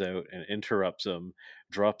Jericho comes out and interrupts him,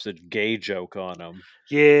 drops a gay joke on him.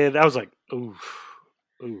 Yeah, that was like, ooh.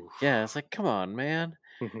 Ooh. Yeah, it's like, come on, man.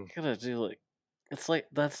 Hmm. You gotta do like, it's like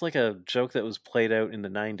that's like a joke that was played out in the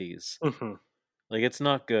 '90s. Hmm. Like it's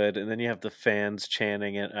not good, and then you have the fans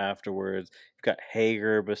chanting it afterwards. You've got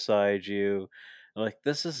Hager beside you. Like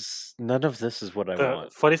this is none of this is what I The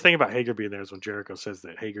want. funniest thing about Hager being there is when Jericho says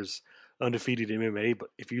that Hager's undefeated in MMA, but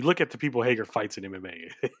if you look at the people Hager fights in MMA,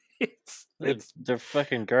 it's They're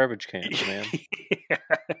fucking garbage cans, man.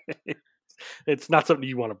 it's not something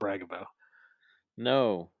you want to brag about.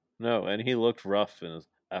 No, no, and he looked rough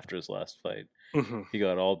after his last fight. Hmm. He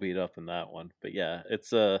got all beat up in that one. But yeah,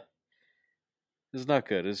 it's not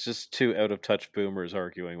good. It's just two out of touch boomers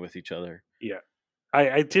arguing with each other. Yeah.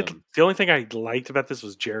 I did. Um, The only thing I liked about this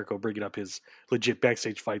was Jericho bringing up his legit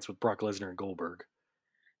backstage fights with Brock Lesnar and Goldberg.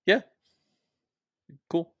 yeah,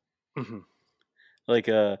 cool. Hmm. Like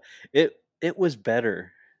it was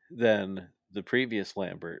better than the previous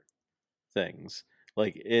Lambert things.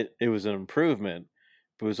 Like it was an improvement,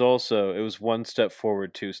 but it was one step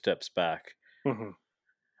forward, two steps back. Hmm.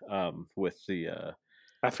 With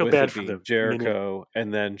I feel with bad it for being the minute. Jericho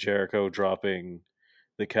and then Jericho dropping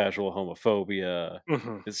the casual homophobia.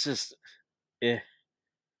 Hmm. It's just eh.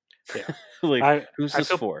 Yeah, Like I who's I this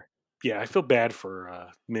feel for? I feel bad for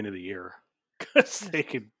Men of the Year because they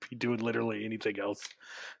could be doing literally anything else.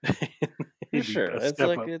 For It'd be sure. a It's step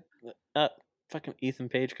like up. uh, fucking Ethan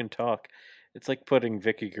Page can talk. It's like putting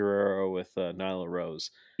Vicky Guerrero with Nyla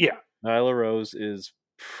Rose. Yeah. Nyla Rose is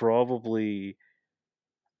probably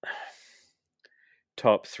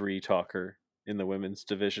top 3 talker in the women's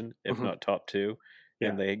division, if Hmm. not top 2, Yeah.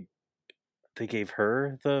 and they gave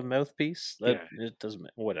her the mouthpiece. That Yeah. it doesn't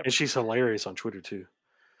And whatever. she's hilarious on Twitter too.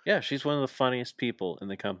 Yeah, she's one of the funniest people in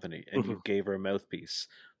the company, and Hmm. you gave her a mouthpiece.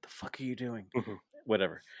 The fuck are you doing? Hmm.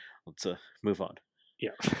 Whatever. Let's move on.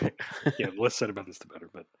 Yeah. Yeah. The less said about this, the better.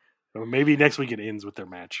 But maybe next week it ends with their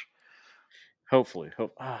match. Hopefully,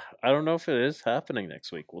 I don't know if it is happening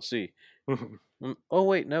next week. We'll see. Hmm. Oh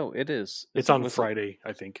wait, no, it is. It's Is it? on Was it? Friday,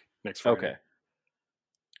 I think. Next Friday. Okay.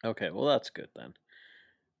 Okay. Well, that's good then.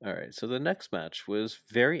 All right. So the next match was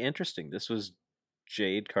very interesting. This was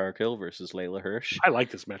Jade Cargill versus Layla Hirsch. I like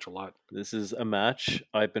this match a lot. This is a match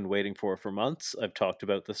I've been waiting for months. I've talked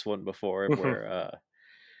about this one before, Hmm. where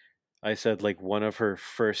I said like one of her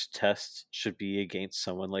first tests should be against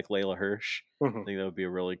someone like Layla Hirsch. Hmm. I think that would be a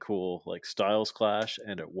really cool like styles clash,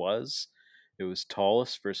 and it was. It was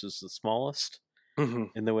tallest versus the smallest Hmm.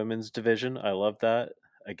 in the women's division. I love that.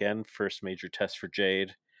 Again, first major test for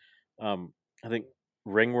Jade. I think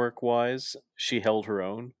ring work wise, she held her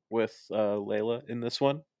own with Layla in this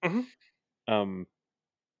one. Hmm. Um,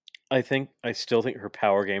 I still think her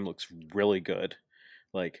power game looks really good,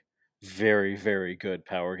 like very very good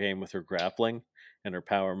power game with her grappling and her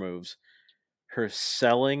power moves. Her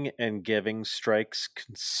selling and giving strikes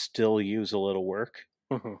can still use a little work.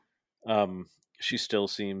 Hmm. Um, she still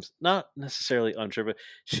seems not necessarily unsure, but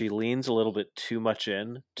she leans a little bit too much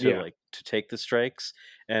in Yeah. to take the strikes,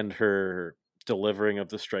 and her delivering of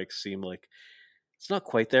the strikes seem like it's not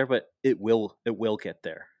quite there, but it will get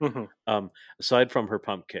there. Hmm. Aside from her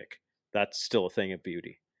pump kick, that's still a thing of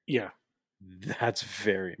beauty. Yeah. That's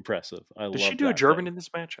very impressive. I Did she love do a that German thing. in this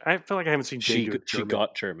match? I feel like I haven't seen Jade do a She German.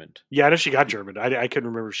 got Germaned. Yeah, I know she got German. I couldn't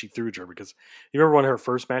remember if she threw a German because you remember one of her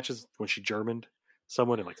first matches when she Germaned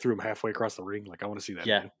someone and like threw him halfway across the ring. Like I want to see that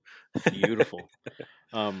Yeah, again. beautiful.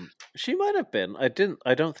 She might have been. I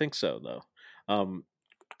don't think so though.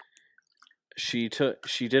 She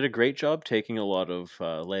did a great job taking a lot of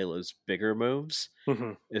Layla's bigger moves,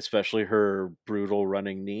 Hmm. especially her brutal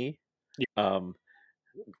running knee. Yeah. Um,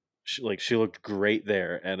 she looked great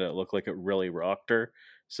there, and it looked like it really rocked her.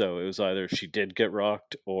 So it was either she did get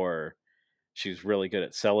rocked, or she's really good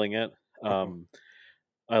at selling it. Hmm. Um,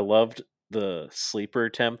 I loved the sleeper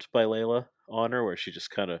attempt by Layla on her, where she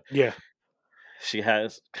just kind of Yeah. she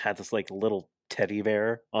had this like little teddy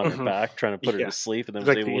bear on her Hmm. back trying to put her Yeah. to sleep, and then It's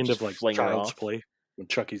was like the able to end just of like fling her Child's off. Play when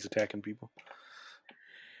Chucky's attacking people.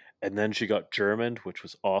 And then she got Germaned, which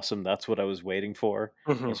was awesome. That's what I was waiting for.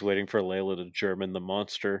 I Hmm. was waiting for Layla to German the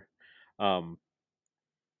monster. Um,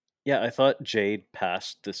 yeah, I thought Jade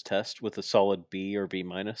passed this test with a solid B or B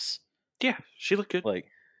minus. Yeah, she looked good. Like,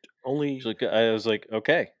 Only. I was like,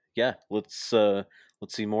 okay, yeah, let's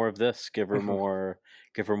see more of this. Hmm.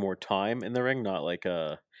 Give her more time in the ring. Not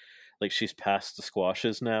like she's past the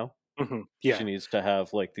squashes now. Hmm. She Yeah. needs to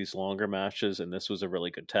have like these longer matches, and this was a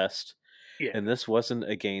really good test. Yeah. And this wasn't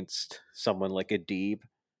against someone like a Deeb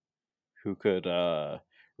who could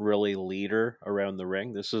really lead her around the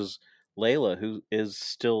ring. This is Layla, who is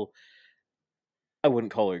still, I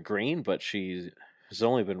wouldn't call her green, but she has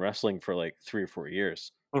only been wrestling for like 3 or 4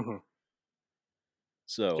 years. Hmm.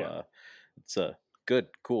 So Yeah. it's a good,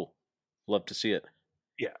 cool, love to see it.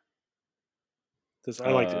 Yeah,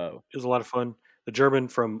 I liked it. It was a lot of fun. The German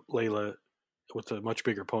from Layla with a much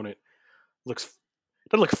bigger opponent looks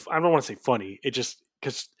doesn't look. I don't want to say funny. It just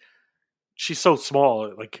because she's so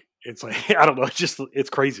small. Like it's like I don't know. It's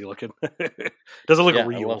crazy looking. Doesn't look Yeah,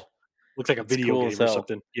 real. Looks like a it's video cool game as or hell.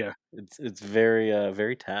 something. Yeah. It's very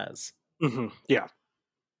Taz. Yeah.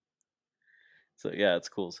 So yeah, it's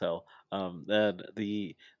cool as hell. Then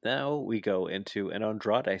now we go into an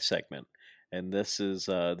Andrade segment, and this is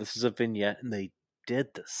a vignette, and they did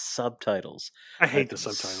the subtitles. I hate the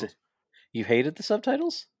subtitles. You hated the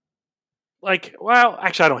subtitles? Like, well,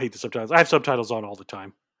 actually, I don't hate the subtitles. I have subtitles on all the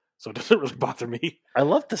time, so it doesn't really bother me. I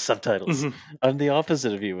love the subtitles. I'm the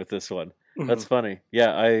opposite of you with this one. That's funny.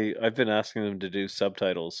 Yeah, I've been asking them to do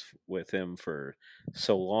subtitles with him for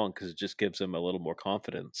so long because it just gives him a little more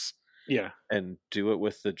confidence. Yeah. And do it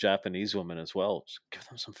with the Japanese woman as well. Just give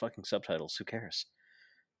them some fucking subtitles. Who cares?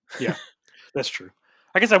 Yeah, that's true.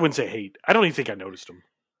 I guess I wouldn't say hate. I don't even think I noticed them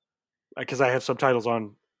because I have subtitles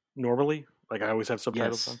on normally. Like I always have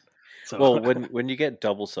subtitles on. So. Well, when you get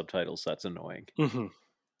double subtitles, that's annoying.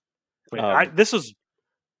 This is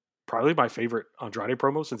probably my favorite Andrade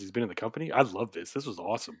promo since he's been in the company. I love this. This was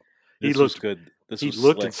awesome. He looked good. He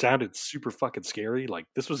looked and sounded super fucking scary. Like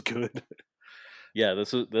this was good. Yeah,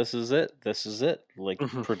 this is it. This is it. Like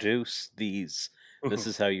produce these. This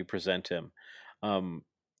is how you present him.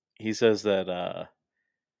 He says that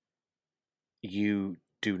you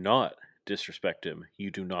do not disrespect him.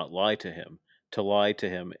 You do not lie to him. To lie to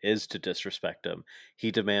him is to disrespect him.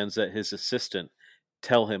 He demands that his assistant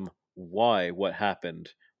tell him why what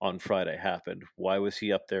happened on Friday happened. Why was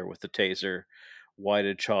he up there with the taser? Why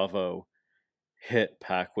did Chavo hit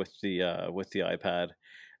Pac with the iPad?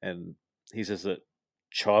 And he says that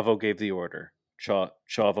Chavo gave the order.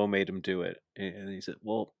 Chavo made him do it. And he said,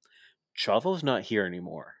 well, Chavo's not here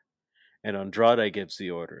anymore. And Andrade gives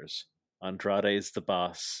the orders. Andrade is the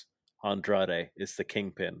boss. Andrade is the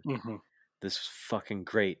kingpin. This is fucking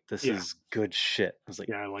great. This is good shit. I was like,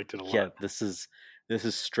 yeah, I liked it a lot. Yeah, this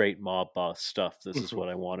is straight mob boss stuff. This is what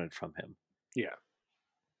I wanted from him. Yeah.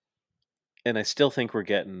 And I still think we're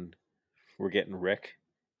getting Rick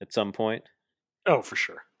at some point. Oh, for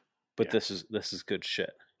sure. But this is good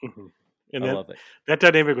shit. And I love it. That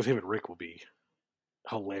dynamic with him and Rick will be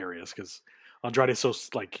hilarious because Andrade's so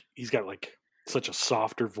like he's got like such a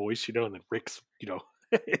softer voice, you know, and then Rick's, you know,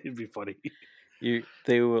 it'd be funny.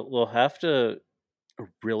 They will have to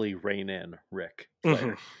really rein in Ric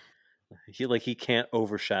Flair. He can't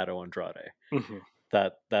overshadow Andrade.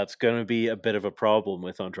 That's going to be a bit of a problem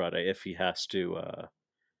with Andrade if he has to,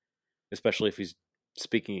 especially if he's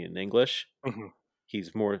speaking in English.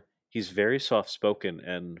 He's very soft spoken,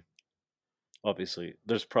 and obviously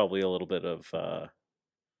there's probably a little bit of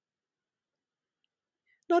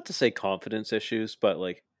not to say confidence issues, but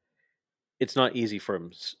like it's not easy for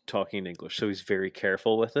him talking in English, so he's very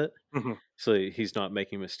careful with it. So he's not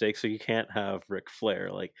making mistakes. So you can't have Ric Flair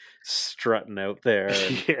like strutting out there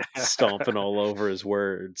and stomping all over his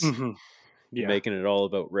words, making it all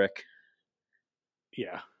about Rick.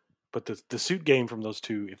 Yeah, but the suit game from those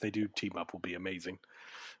two, if they do team up, will be amazing.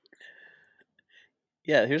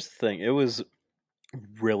 Yeah, here's the thing. It was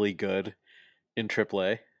really good in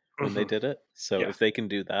AAA when they did it. So if they can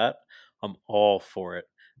do that, I'm all for it.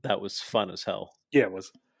 That was fun as hell. Yeah, it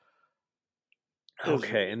was.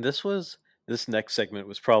 Okay, and this next segment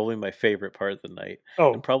was probably my favorite part of the night.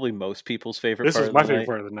 Oh, and probably most people's favorite part of the night. This is my favorite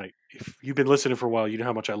part of the night. If you've been listening for a while, you know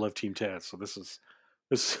how much I love Team Taz. So this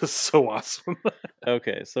is so awesome.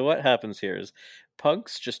 Okay, so what happens here is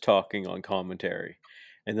Punk's just talking on commentary,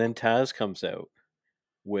 and then Taz comes out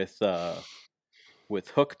with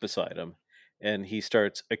Hook beside him, and he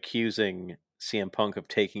starts accusing CM Punk of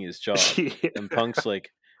taking his job. And Punk's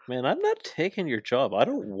like, man, I'm not taking your job. I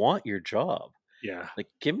don't want your job. Yeah. Like,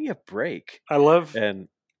 give me a break. I love and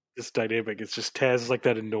this dynamic. It's just Taz is like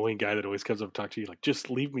that annoying guy that always comes up and talks to you like, just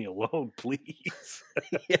leave me alone, please.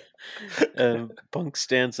 And Punk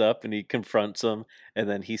stands up and he confronts him, and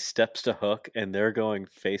then he steps to Hook, and they're going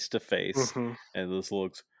face to face. And this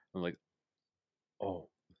looks, I'm like, oh,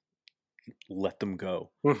 let them go.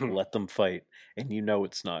 Let them fight. And you know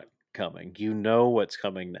it's not coming. You know what's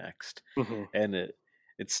coming next. And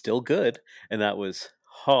it's still good. And that was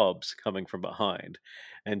Hobbs coming from behind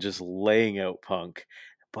and just laying out Punk.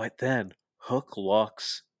 But then Hook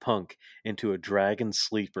locks Punk into a dragon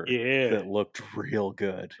sleeper that looked real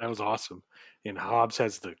good. That was awesome. And Hobbs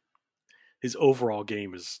has his overall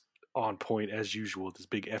game is on point as usual with his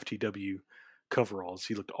big FTW coveralls.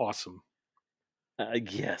 He looked awesome.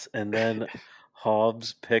 Yes. And then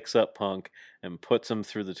Hobbs picks up Punk and puts him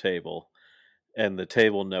through the table. and the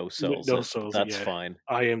table no sells No it, but souls. that's Yeah, fine.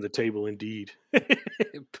 I am the table indeed.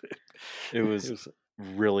 It It was was.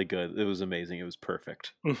 really good. It was amazing. It was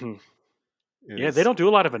perfect. Hmm. It Yeah, they was. don't do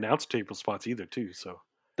a lot of announce table spots either, too. So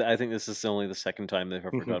I think this is only the second time they've ever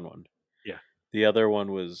hmm done one. yeah, The other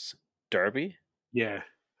one was Darby. yeah,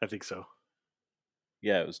 I think so.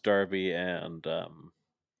 Yeah, it was Darby and I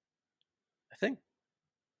think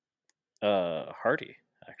Hardy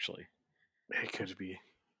actually. It could be.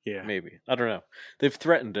 Yeah. Maybe I don't know. They've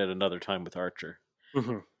threatened it another time with Archer,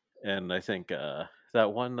 Hmm. and I think that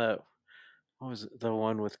one that what was it? The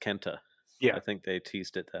one with Kenta. Yeah. I think they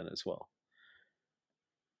teased it then as well.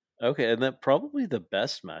 Okay, and then probably the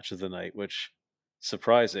best match of the night, which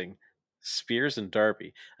surprising, Spears and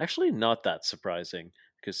Darby. Actually, not that surprising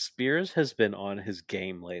because Spears has been on his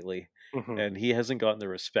game lately, Hmm. and he hasn't gotten the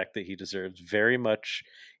respect that he deserves. Very much,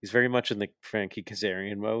 he's very much in the Frankie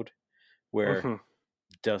Kazarian mode, where Hmm.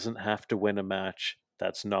 doesn't have to win a match.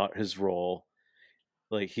 That's not his role.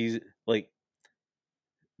 Like he's like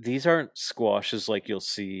these aren't squashes like you'll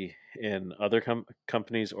see in other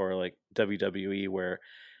companies or like WWE, where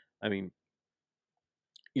I mean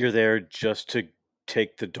you're there just to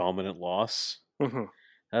take the dominant loss. Hmm.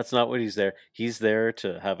 That's not what he's there. He's there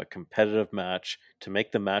to have a competitive match, to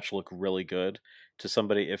make the match look really good. To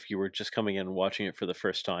somebody, if you were just coming in and watching it for the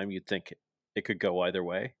first time, you'd think it could go either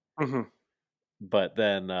way. Hmm. But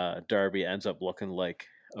then Darby ends up looking like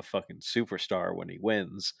a fucking superstar when he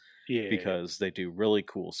wins Yeah. because they do really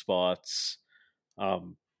cool spots.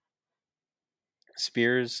 Um,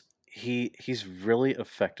 Spears, he's really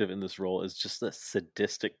effective in this role as just a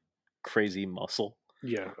sadistic, crazy muscle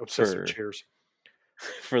Yeah. Obsessed with for chairs.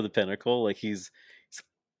 for the Pinnacle. Like he's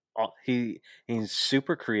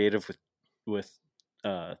super creative with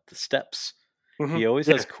the steps. Hmm. He always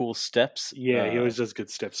Yeah. has cool steps. Yeah. He always does good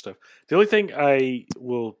step stuff. The only thing I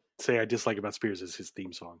will say I dislike about Spears is his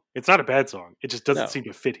theme song. It's not a bad song. It just doesn't No, seem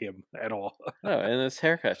to fit him at all. no, and his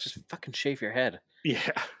haircut, just fucking shave your head.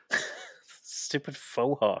 Yeah. Stupid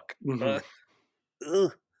faux hawk. Hmm.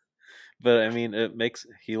 Ugh. But I mean,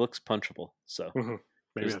 he looks punchable. So Hmm.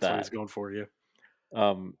 Maybe there's that's what he's that. going for. Yeah.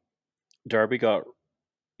 Um, Darby got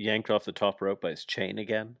yanked off the top rope by his chain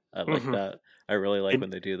again. I like Hmm. that. I really like And when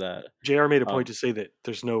they do that. JR made a point Um, to say that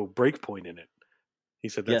there's no break point in it. He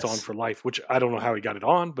said that's on yes, for life, which I don't know how he got it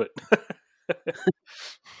on, but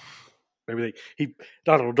maybe he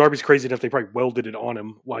I don't know. Darby's crazy enough they probably welded it on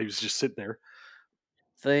him while he was just sitting there.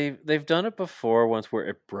 they've done it before once where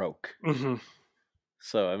it broke. Hmm.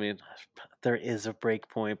 So I mean, there is a break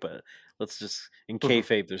point, but let's just in Hmm.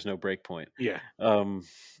 kayfabe, there's no break point. Yeah, Um,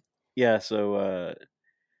 yeah. So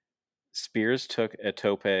Spears took a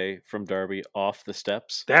tope from Darby off the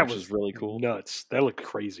steps, that which was is really cool. nuts. That looked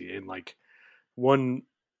crazy, and like one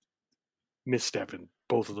misstep, and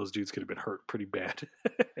both of those dudes could have been hurt pretty bad.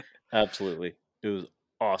 Absolutely, it was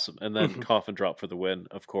awesome. And then Hmm. coffin drop for the win,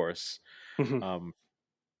 of course. Hmm. Um,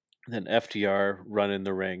 then FTR run in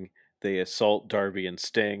the ring. They assault Darby and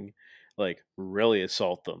Sting, like really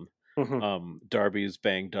assault them. Hmm. Darby's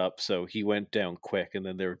banged up, so he went down quick, and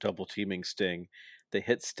then they were double teaming Sting. They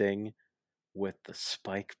hit Sting with the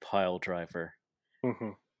spike pile driver.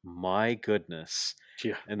 Hmm. My goodness.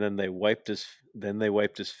 Yeah. And then they wiped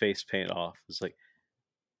his face paint off. It's like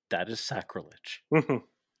that is sacrilege. Hmm.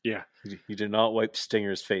 Yeah. You did not wipe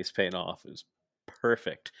Stinger's face paint off. It was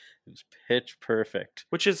perfect. It was pitch perfect.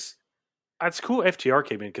 Which is it's cool. FTR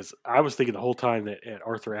came in because I was thinking the whole time that at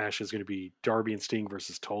Arthur Ashe is going to be Darby and Sting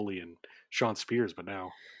versus Tully and Sean Spears, but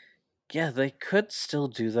now, Yeah, they could still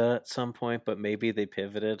do that at some point, but maybe they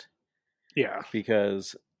pivoted yeah.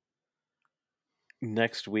 because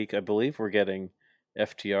next week I believe we're getting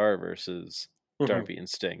FTR versus Hmm. Darby and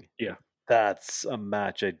Sting. Yeah. That's a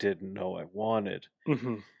match I didn't know I wanted.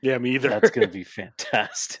 Hmm. Yeah, me either. That's going to be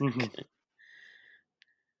fantastic. Hmm.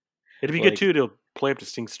 It'd be good Like, too to play up to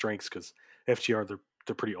Sting's strengths because FTR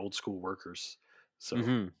they're pretty old school workers, so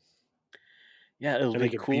hmm yeah, it'll and they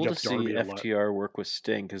be can beat cool to up see Darby a lot. FTR work with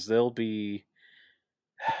Sting because they'll be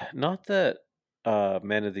not that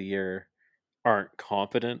Men of the Year aren't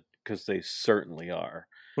competent because they certainly are,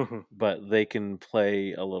 Hmm. but they can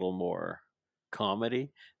play a little more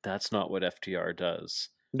comedy. That's not what FTR does.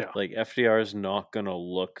 No, Like FTR is not gonna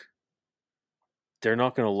look. They're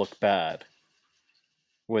not gonna look bad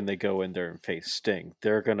when they go in there and face Sting.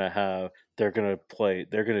 They're gonna have. They're gonna play.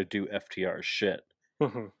 They're gonna do FTR shit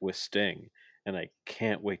hmm with Sting, and I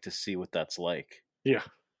can't wait to see what that's like. yeah,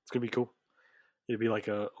 it's gonna be cool. It'd be like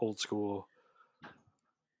a old school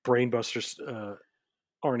Brainbusters,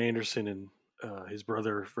 Arn Anderson and his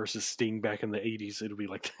brother versus Sting back in the '80s. It'll be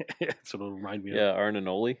like that's what it'll remind me of. Yeah, Arn and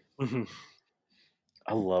Oli. Hmm.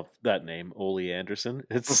 I love that name, Ole Anderson.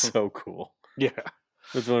 It's Mhm. so cool. Yeah.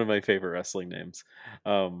 It's one of my favorite wrestling names.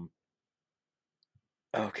 Um,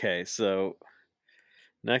 okay, so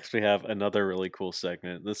next we have another really cool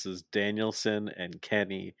segment. This is Danielson and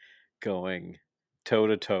Kenny going toe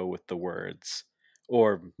to toe with the words,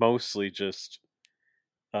 or mostly just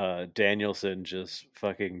Danielson just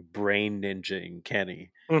fucking brain ninjing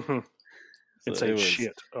Kenny. Hmm. So And it saying was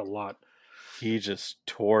shit a lot. he just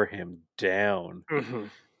tore him down, Hmm.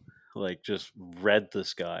 like just read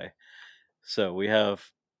this guy. So we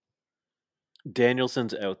have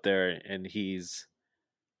Danielson's out there and he's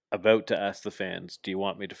about to ask the fans, "Do you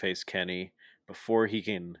want me to face Kenny?" Before he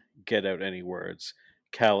can get out any words,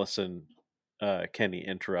 Callis and Kenny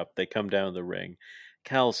interrupt. They come down the ring.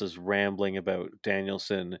 Callis is rambling about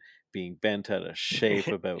Danielson being bent out of shape,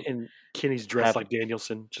 about And Kenny's dressed having like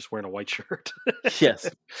Danielson, just wearing a white shirt. yes,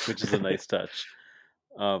 which is a nice touch.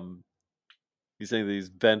 Um, he's saying that he's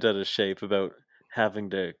bent out of shape about having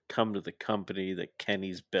to come to the company that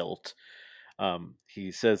Kenny's built.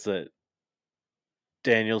 He says that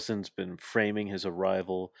Danielson's been framing his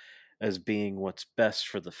arrival as being what's best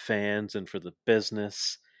for the fans and for the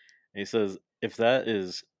business. And he says, if that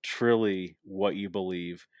is truly what you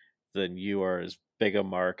believe, then you are as big a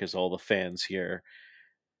mark as all the fans here.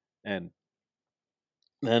 And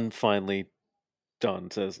then finally,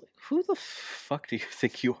 Don says, "Who the fuck do you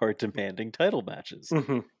think you are demanding title matches?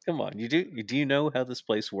 Hmm. Come on, do you know how this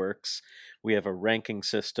place works? We have a ranking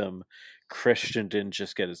system. Christian didn't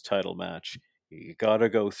just get his title match. You got to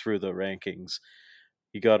go through the rankings.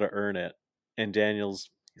 You got to earn it." And he's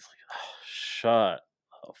like, oh, "Shut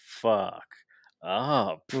the fuck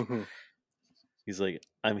up." Hmm. He's like,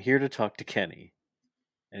 "I'm here to talk to Kenny."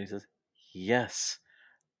 And he says, "Yes,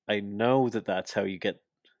 I know that that's how you get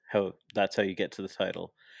to the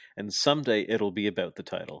title, and someday it'll be about the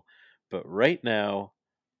title. But right now,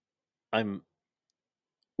 I'm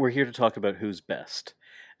we're here to talk about who's best."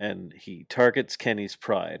 And he targets Kenny's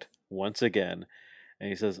pride once again, and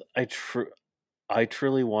he says, I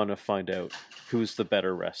truly want to find out who's the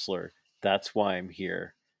better wrestler. That's why I'm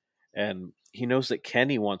here." And he knows that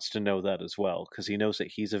Kenny wants to know that as well because he knows that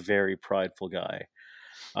he's a very prideful guy.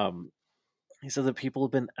 Um, he said that people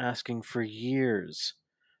have been asking for years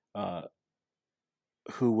uh,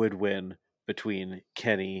 who would win between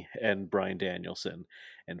Kenny and Bryan Danielson.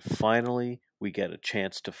 And finally, we get a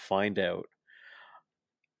chance to find out.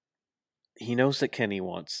 He knows that Kenny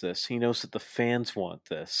wants this, he knows that the fans want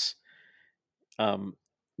this. Um,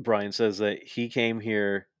 Bryan says that he came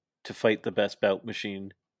here to fight the best belt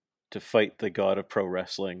machine, to fight the god of pro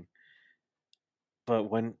wrestling. But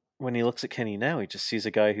when he looks at Kenny now, he just sees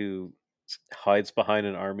a guy who hides behind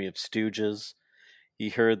an army of stooges. He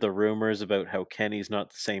heard the rumors about how Kenny's not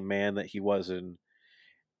the same man that he was in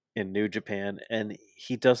New Japan, and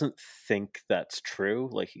he doesn't think that's true.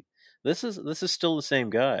 Like this is still the same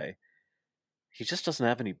guy. He just doesn't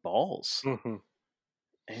have any balls. Hmm.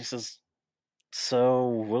 And he says, "So,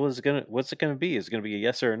 what's it gonna be? Is it gonna be a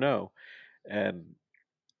yes or a no?" And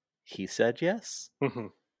he said yes. Hmm.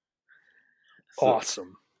 So,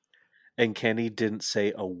 Awesome. and Kenny didn't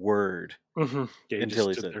say a word Hmm. Yeah, he until just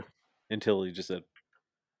he stood said there. until he just said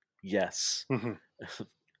yes. Hmm.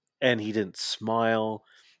 And he didn't smile.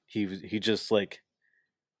 He just like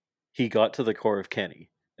he got to the core of Kenny,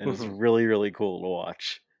 and it's Hmm. really really cool to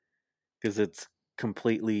watch because it's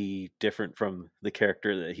completely different from the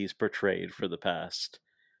character that he's portrayed for the past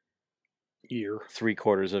Year.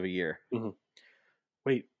 3/4 of a year. Hmm.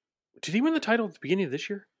 Wait, did he win the title at the beginning of this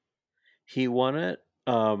year? He won it,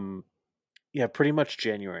 yeah, pretty much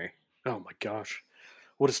January. Oh my gosh.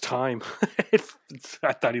 What is time?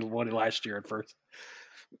 I thought he won it last year at first.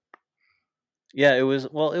 Yeah, it was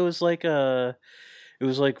like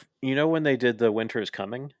when they did the Winter is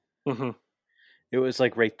Coming. Hmm. It was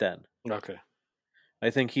like right then. Okay. I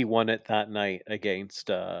think he won it that night against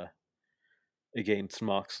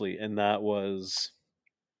Moxley, and that was,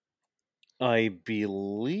 I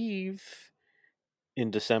believe, in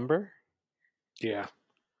December, Yeah.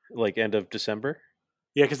 like end of December.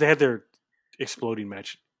 Yeah, because they had their exploding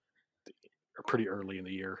match pretty early in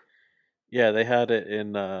the year. Yeah, they had it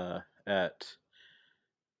in at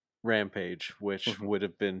Rampage, which Hmm. would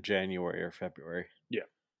have been January or February. Yeah.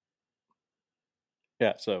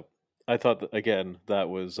 Yeah, so I thought that again that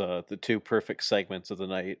was the two perfect segments of the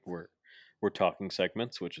night were talking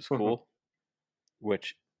segments, which is Hmm. cool.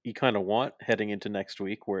 Which you kind of want heading into next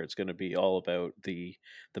week, where it's going to be all about the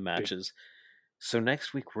matches. So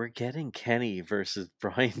next week we're getting Kenny versus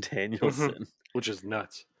Bryan Hmm. Danielson, Which is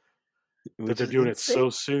nuts that which they're is doing it insane. so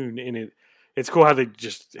soon. And it's cool how they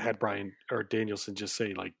just had Brian or Danielson just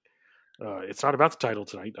say like, It's not about the title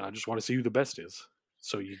tonight. I just want to see who the best is.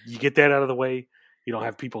 So you get that out of the way. You don't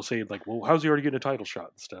have people saying like, "Well, how's he already getting a title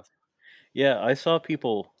shot and stuff?" Yeah, I saw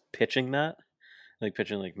people pitching that, like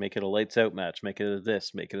pitching like make it a lights out match, make it a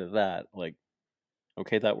this, make it a that. Like,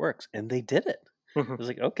 okay, that works, and they did it. Mhm, It was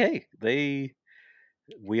like, okay,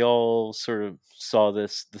 we all sort of saw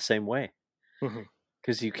this the same way mhm.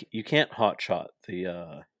 because you can't hot shot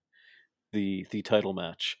the title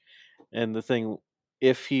match, and the thing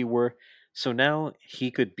if he were so now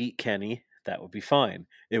he could beat Kenny, that would be fine.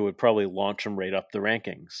 It would probably launch him right up the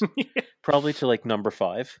rankings, probably to like number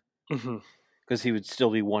 5 Mhm, because he would still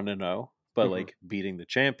be 1-0, but mhm, like beating the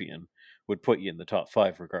champion would put you in the top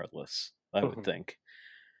 5 regardless. I would mhm, think.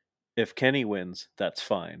 If Kenny wins, that's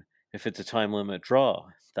fine. If it's a time limit draw,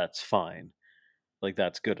 that's fine. Like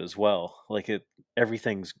that's good as well. Like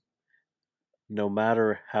everything's no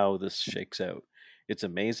matter how this shakes out, it's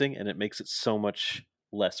amazing and it makes it so much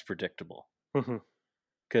less predictable. mhm.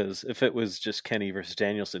 Because if it was just Kenny versus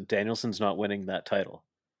Danielson, Danielson's not winning that title.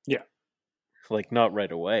 Yeah. Like not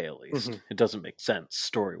right away, at least. Mhm. It doesn't make sense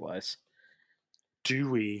story wise. Do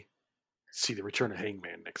we see the return of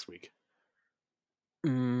Hangman next week?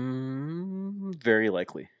 Very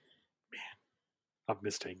likely. I've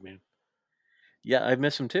missed Hangman. Yeah, I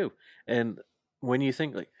miss him too. And when you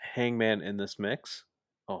think like Hangman in this mix,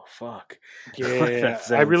 oh fuck, like Yeah,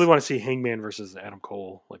 that I really sounds. want to see Hangman versus Adam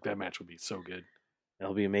Cole. Like that match would be so good.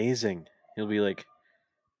 That'll be amazing. He'll be like,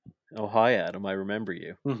 "Oh hi, Adam, I remember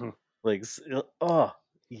you." Mhm, Like, oh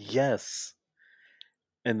yes.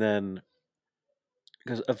 And then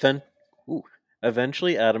because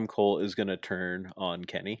eventually Adam Cole is gonna turn on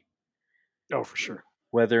Kenny. Oh, for sure.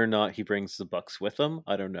 Whether or not he brings the Bucks with him,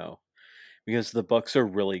 I don't know. Because the Bucks are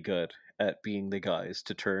really good at being the guys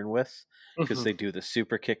to turn with because Mhm. they do the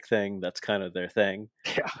super kick thing. That's kind of their thing.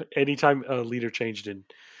 Yeah. Anytime a leader changed in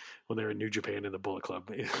when they were in New Japan in the Bullet Club,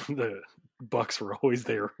 the Bucks were always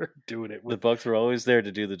there doing it The with. Bucks are always there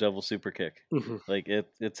to do the double super kick. Mhm, Like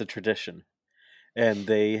it's a tradition. And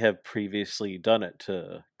they have previously done it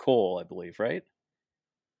to Cole, I believe, right?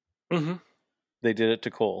 mhm. They did it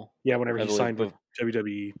to Cole, Yeah, whenever I he believe. signed with But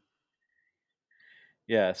WWE.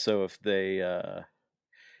 yeah, so if they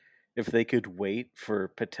could wait for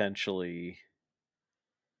potentially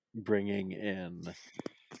bringing in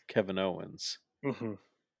Kevin Owens, Mhm.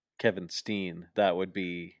 Kevin Steen, that would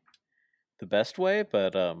be the best way.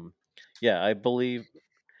 But yeah, I believe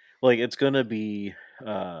like it's gonna be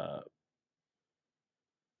uh,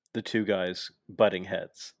 the two guys butting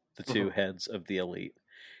heads, the two Mhm. heads of the elite.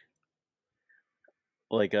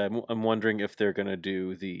 Like I'm wondering if they're gonna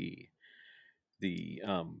do the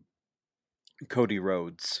Cody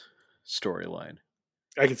Rhodes storyline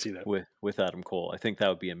I can see that. with Adam Cole. I think that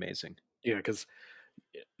would be amazing. Yeah, because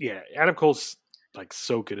Adam Cole's like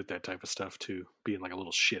so good at that type of stuff too, being like a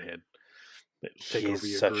little shithead that take He's over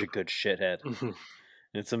your such a group. good shithead. Mhm.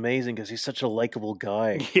 It's amazing because he's such a likable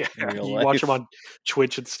guy Yeah, in real you watch him life. on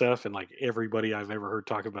Twitch and stuff, and like everybody I've ever heard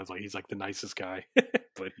talk about is like he's like the nicest guy,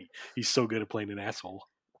 but he's so good at playing an asshole.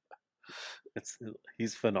 It's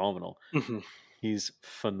he's phenomenal. Mhm. He's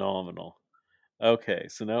phenomenal. Okay,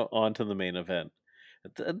 so now on to the main event.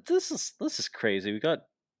 This is crazy. We got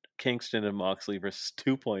Kingston and Moxley versus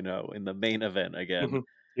 2.0 in the main event again. Mhm.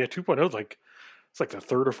 Yeah, 2.0 is like it's like the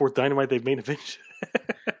third or fourth Dynamite they've main evented.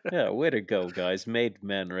 Yeah, way to go, guys! Made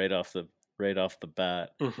men right off the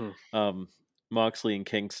bat. Mhm. Um, Moxley and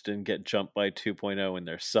Kingston get jumped by 2.0 and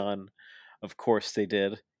their son. Of course they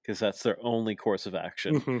did because that's their only course of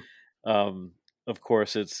action. Mhm. Of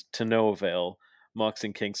course it's to no avail. Mox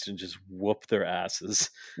and Kingston just whoop their asses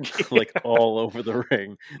like Yeah. all over the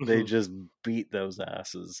ring. They Mhm. just beat those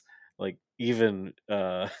asses. Like even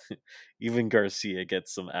even Garcia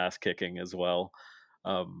gets some ass kicking as well.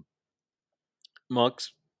 Um,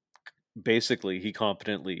 Mox basically he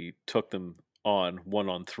competently took them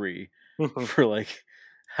on 3 Mhm. for like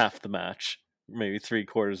half the match, maybe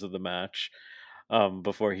 3/4 of the match,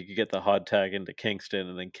 before he could get the hot tag into Kingston,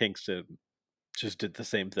 and then Kingston just did the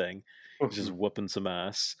same thing. He's just Mhm. whooping some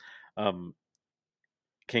ass. Um,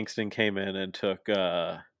 Kingston came in and took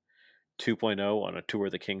 2.0 on a tour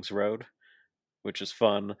of the King's Road, which is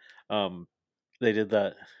fun. Um, they did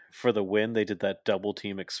that for the win. They did that double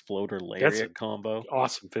team exploder That's an lariat combo.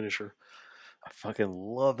 awesome finisher. I fucking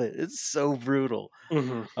love it. It's so brutal.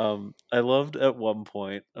 Mhm. I loved at one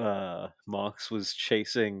point Mox was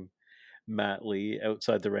chasing Matt Lee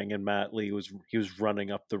outside the ring, and Matt Lee was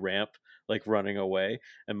running up the ramp, like running away,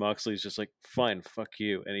 and Moxley's just like, "Fine, fuck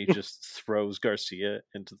you," and he just throws Garcia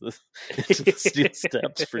into the into the steel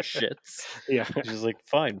steps for shits. Yeah. He's just like,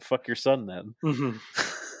 "Fine, fuck your son then." Mhm.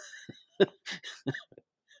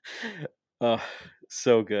 Oh,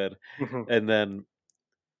 so good. Mhm, And then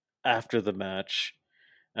after the match,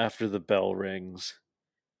 after the bell rings,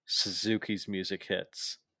 Suzuki's music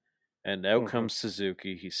hits. And out mhm. comes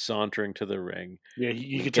Suzuki. He's sauntering to the ring. Yeah,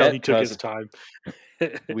 you We could tell he get took his Kaz-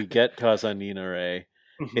 time. we get Kazanina.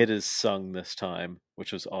 Mhm. It is sung this time,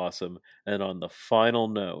 which was awesome. And on the final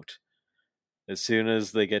note, as soon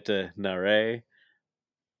as they get to Nare,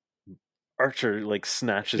 Archer like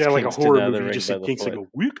snatches Yeah, like a Kingston horror out of the movie. You ring just by see the Kingston foot, go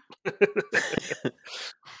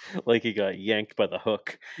whoop. like he got yanked by the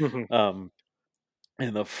hook. Mhm, Um,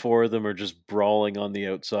 and the four of them are just brawling on the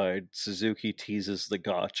outside. Suzuki teases the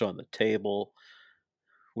Gotch on the table,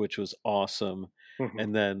 which was awesome. mhm,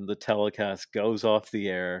 And then the telecast goes off the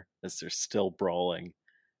air as they're still brawling.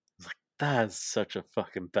 It's like, that's such a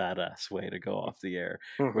fucking badass way to go off the air,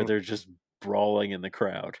 where mhm. they're just brawling in the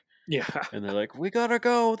crowd. Yeah. And they're like, we gotta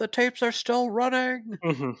go. The tapes are still running.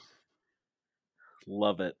 Mhm.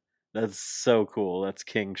 Love it. That's so cool. That's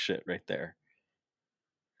king shit right there.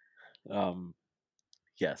 Um,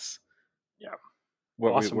 yes. Yeah.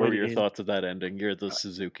 What Awesome way were to your end. thoughts of that ending? You're the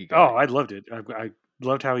Suzuki Oh, guy. I loved it. I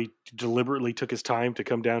loved how he deliberately took his time to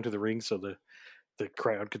come down to the ring so the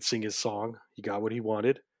crowd could sing his song. He got what he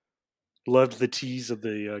wanted. Loved the tease of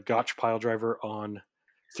the Gotch pile driver on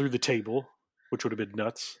through the table, which would have been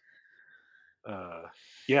nuts. Uh,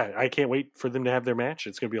 yeah, I can't wait for them to have their match.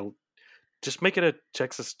 It's going to be just make it a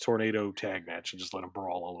Texas Tornado tag match and just let them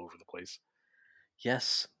brawl all over the place.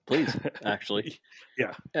 Yes, please. Actually,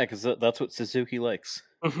 Yeah. yeah, because that's what Suzuki likes.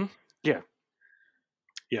 Hmm. Yeah.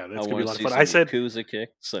 Yeah, I that's going to be want a to lot of see fun. I some said, Yakuza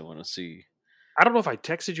kicks. I want to see. I don't know if I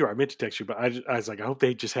texted you or I meant to text you, but I was like, I hope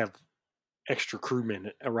they just have extra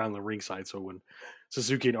crewmen around the ringside so when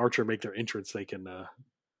Suzuki and Archer make their entrance, they can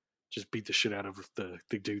just beat the shit out of the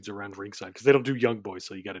dudes around ringside because they don't do young boys,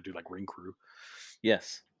 so you got to do like ring crew.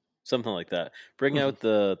 Yes, something like that. Bring Hmm. out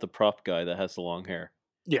the prop guy that has the long hair.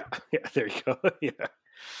 Yeah, yeah, there you go.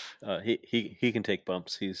 Yeah. He can take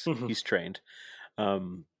bumps. Hmm. He's trained.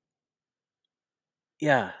 Um,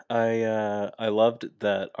 yeah, I loved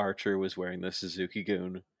that Archer was wearing the Suzuki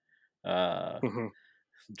Goon uh, Hmm.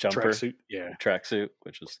 jumper Tracksuit, yeah. tracksuit,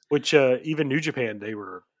 which was Which even New Japan, they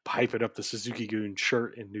were hyping up the Suzuki Goon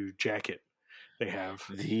shirt and new jacket they have.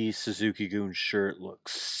 the Suzuki Goon shirt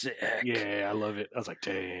looks sick. Yeah, I love it. I was like,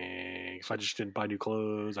 dang, if I just didn't buy new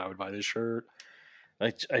clothes, I would buy this shirt.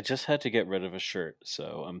 I just had to get rid of a shirt,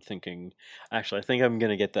 so I'm thinking. Actually, I think I'm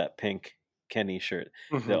gonna get that pink Kenny shirt.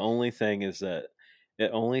 The Hmm. only thing is that it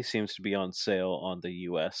only seems to be on sale on the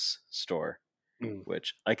U.S. store, Mm,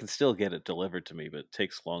 which I can still get it delivered to me, but it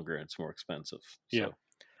takes longer and it's more expensive. yeah. So,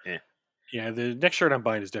 eh. Yeah, the next shirt I'm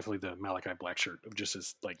buying is definitely the Malachi Black shirt of just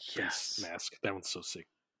his like face Yes, mask. That one's so sick.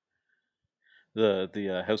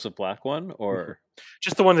 the House of Black one, Mhm. or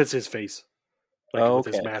Just the one that's his face, like oh, with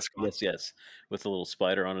his okay, mask on. yes, with the little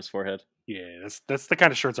spider on his forehead. Yeah, that's the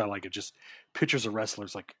kind of shirts I like. It just pictures of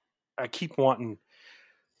wrestlers. Like I keep wanting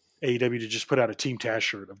AEW to just put out a Team Taz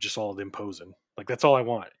shirt of just all of them posing. Like that's all I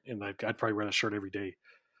want, and I'd probably wear that shirt every day.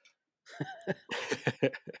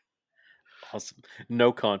 Awesome.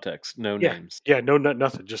 No context, no Yeah, names. yeah, no,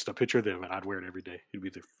 nothing. Just a picture of them, and I'd wear it every day. It'd be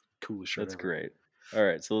the coolest shirt That's ever. great. All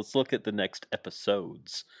right, so let's look at the next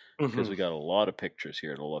episodes because Hmm. we got a lot of pictures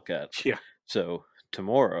here to look at. Yeah, So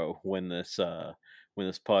tomorrow, when this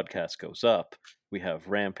podcast goes up, we have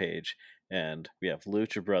Rampage and we have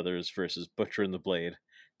Lucha Brothers versus Butcher and the Blade.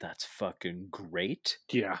 That's fucking great.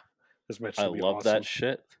 yeah. This match I will be love that awesome.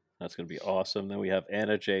 shit. That's gonna be awesome. Then we have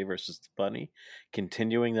Anna Jay versus the Bunny,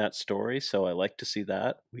 continuing that story. So I like to see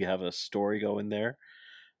that. We have a story going there.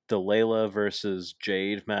 The Layla versus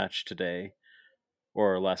Jade match today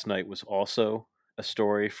or last night was also a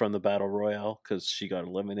story from the battle royale because she got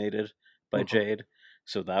eliminated by Hmm. Jade,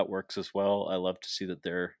 so that works as well. I love to see that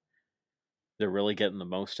they're really getting the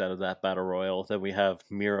most out of that battle royal. Then we have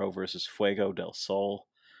Miro versus Fuego del Sol.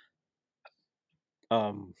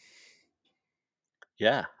 Um,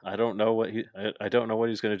 yeah, I don't know I don't know what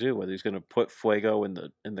he's going to do. Whether he's going to put Fuego in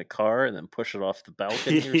the car and then push it off the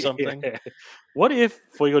balcony or something. Yeah. What if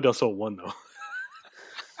Fuego del Sol won though?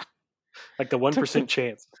 Like the Took 1% the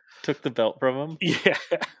chance. took the belt from him. Yeah,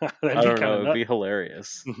 that'd I be don't kind know. of It'd nuts. be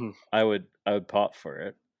hilarious. Hmm. I would pop for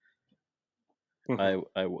it. Hmm.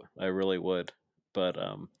 I really would. But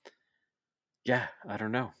yeah, I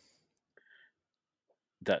don't know.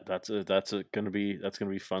 That's gonna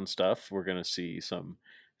be fun stuff. We're gonna see some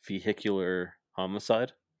vehicular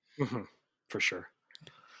homicide, Hmm. For sure.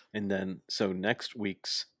 and then so next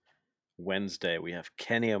week's Wednesday we have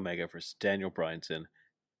Kenny Omega versus Daniel Bryanson.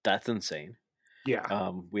 That's insane.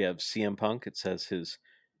 Yeah. We have CM Punk. It says his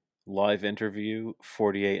live interview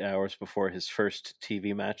 48 hours before his first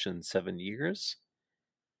TV match in 7 years,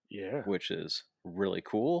 Yeah. which is really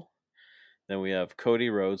cool. Then we have Cody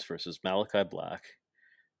Rhodes versus Malachi Black.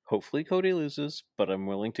 Hopefully Cody loses, but I'm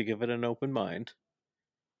willing to give it an open mind.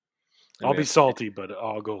 Then I'll we be have salty, but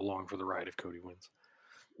I'll go along for the ride if Cody wins.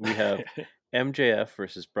 we have MJF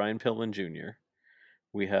versus Brian Pillman Jr.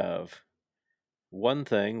 We have one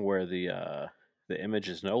thing where the image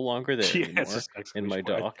is no longer there Yeah, anymore it's just in my exclamation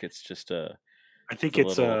mark. doc. It's just a I think the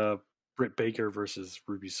it's little. Britt Baker versus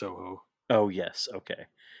Ruby Soho. Oh yes, okay.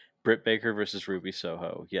 Britt Baker versus Ruby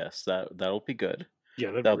Soho. Yes, that'll be good. Yeah,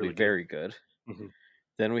 that'd That'll be really be very good. good.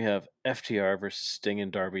 Then we have FTR versus Sting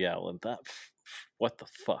and Darby Allin. What the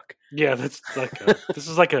fuck? Yeah, that's like this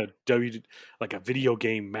is like a video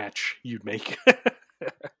game match you'd make.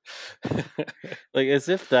 Like as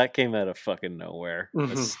if that came out of fucking nowhere. A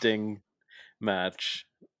Mhm. Sting match,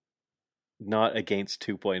 not against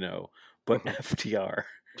 2.0, but Mhm. FTR.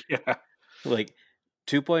 Yeah. Like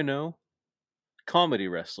 2.0, comedy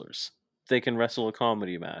wrestlers. They can wrestle a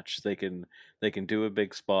comedy match. They can do a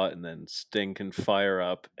big spot, and then Sting can fire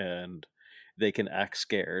up, and they can act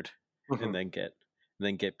scared, and Mhm.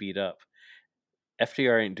 then get beat up.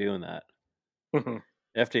 FTR ain't doing that. Mhm.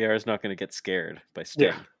 FTR is not going to get scared by Sting.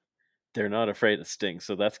 Yeah. They're not afraid of Sting,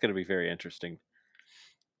 so that's going to be very interesting.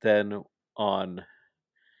 Then on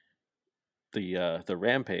the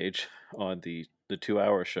Rampage, on the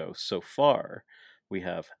 2-hour show so far, we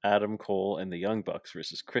have Adam Cole and the Young Bucks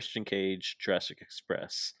versus Christian Cage, Jurassic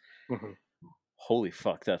Express. Mhm. Holy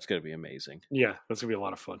fuck, that's going to be amazing. Yeah, that's gonna be a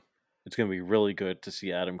lot of fun. It's going to be really good to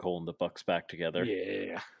see Adam Cole and the Bucks back together.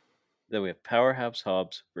 Yeah. Then we have Powerhouse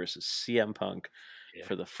Hobbs versus CM Punk Yeah.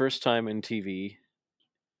 for the first time in TV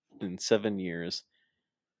in 7 years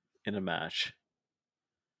in a match.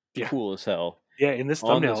 Yeah. Cool as hell. Yeah, in this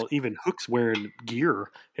On thumbnail, even Hook's wearing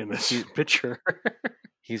gear in this picture.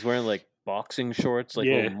 He's wearing like boxing shorts, like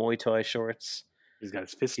Yeah. little Muay Thai shorts. He's got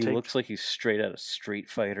his fist He taped. looks like he's straight out of Street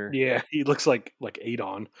Fighter. Yeah, he looks like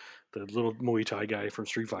Adon, the little Muay Thai guy from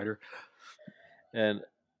Street Fighter. And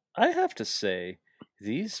I have to say,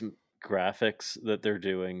 these graphics that they're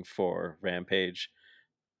doing for Rampage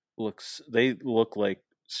look like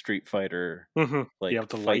Street Fighter, Mm-hmm. like Yeah, with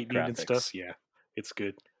the fight lightning graphics and stuff. Yeah, it's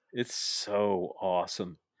good. It's so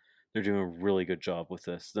awesome. They're doing a really good job with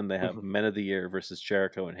this. Then they have Mhm. Men of the Year versus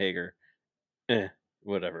Jericho and Hager.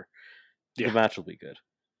 Whatever. Yeah. The match will be good.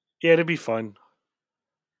 Yeah, it'd be fun.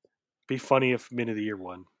 Be funny if Men of the Year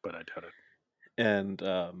won, but I doubt it. And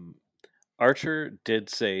Archer did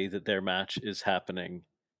say that their match is happening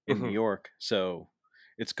in Mhm. New York, so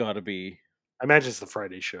it's got to be. I imagine it's the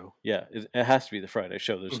Friday show. Yeah, it has to be the Friday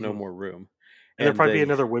show. There's no Mhm. more room, And there'll probably be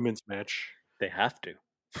another women's match. They have to.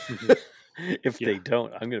 Mhm. If Yeah. they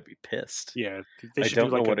don't, I'm gonna be pissed. Yeah, they I should don't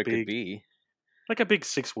do know like what a it could big, be. like a big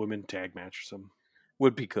 6-women tag match or something.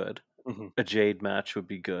 Would be good. Mhm. A Jade match would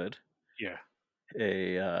be good. Yeah,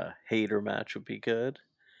 A Hater match would be good.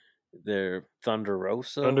 Their Thunder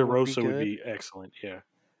Rosa Thunder would be Rosa good. would be excellent. Yeah.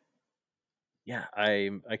 Yeah,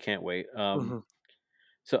 I can't wait. Mhm.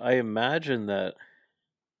 So I imagine that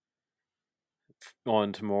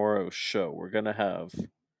on tomorrow's show we're gonna have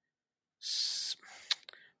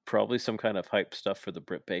probably some kind of hype stuff for the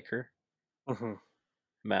Britt Baker Mhm.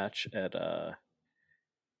 match at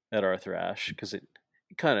Arthur Ashe, because it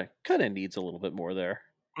kind of needs a little bit more there,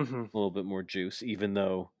 Mhm. a little bit more juice. Even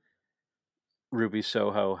though Ruby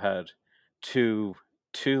Soho had two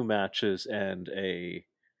matches and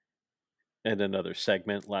another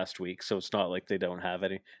segment last week, so it's not like they didn't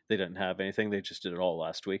have anything. They just did it all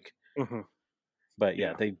last week. Mhm. But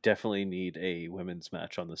yeah, Yeah. they definitely need a women's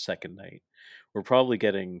match on the second night. We're probably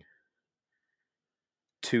getting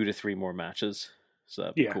 2 to 3 more matches, so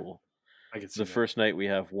that'd be Yeah. cool. I can see The that. first night we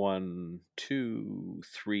have 1, 2,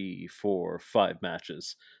 3, 4, 5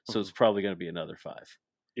 matches, so it's probably going to be another 5.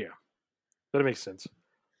 Yeah, that makes sense.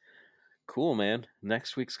 Cool, man.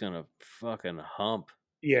 Next week's gonna fucking hump.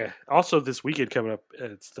 Yeah. Also, this weekend coming up,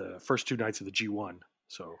 it's the first 2 nights of the G1.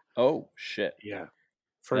 So Oh shit! yeah,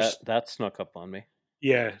 first. That snuck up on me.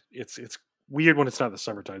 Yeah, it's weird when it's not the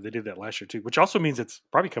summertime. They did that last year too, which also means it's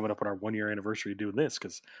probably coming up on our 1-year anniversary of doing this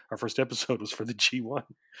because our first episode was for the G1.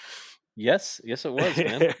 Yes, it was,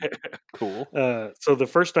 man. Cool. So the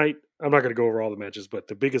first night, I'm not going to go over all the matches, but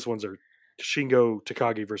the biggest ones are Shingo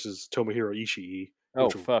Takagi versus Tomohiro Ishii,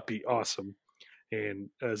 which will be awesome, and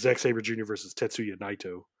Zack Sabre Jr. versus Tetsuya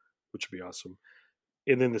Naito, which would be awesome.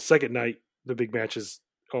 And then the second night, the big matches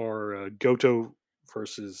are Goto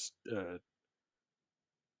versus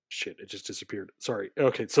shit, it just disappeared. Sorry.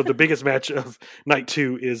 Okay, so the biggest match of night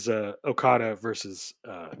 2 is Okada versus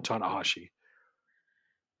Tanahashi.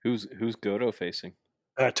 Who's Goto facing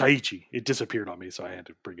Taichi. It disappeared on me, so I had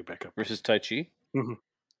to bring it back up. versus Taichi? Hmm.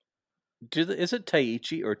 Is it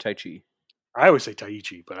Taichi or Taichi? I always say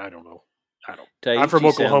Taichi, but I don't know. I don't. I'm from Taichi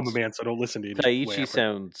Oklahoma, sounds man, so don't listen to any way I Taichi pronounce.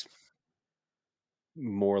 sounds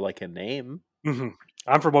more like a name. Hmm.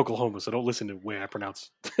 I'm from Oklahoma, so don't listen to the way I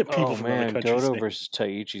pronounce people Oh from other man, countries' Goto names. versus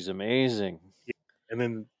Taichi's amazing. And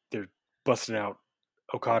then they're busting out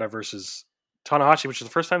Okada versus Tanahashi, which is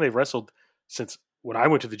the first time they've wrestled since when I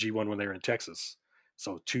went to the G1 when they were in Texas.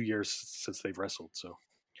 So 2 years since they've wrestled. So,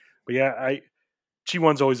 but yeah,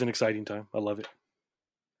 G1's always an exciting time. I love it.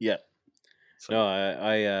 Yeah. So,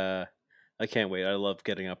 No, I can't wait. I love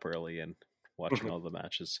getting up early and watching all the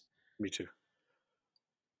matches. me too.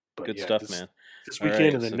 But Good yeah, stuff, this man. this All weekend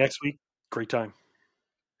right, and then so next week, great time.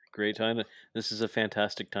 great time. This is a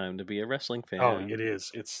fantastic time to be a wrestling Oh, fan. it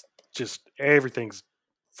is. It's just everything's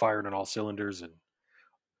firing on all cylinders, and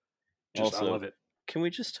just I Also, love it. can we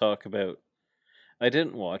just talk about? I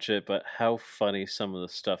didn't watch it, but how funny some of the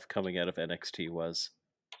stuff coming out of NXT was.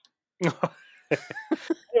 I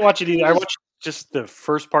didn't watch it either. I Just watched just the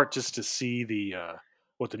first part just to see the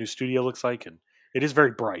what the new studio looks like, and it is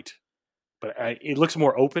very bright. But it looks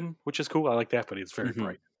more open, which is cool. I like that, but it's very mhm.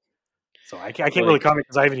 bright. So I can't really Like comment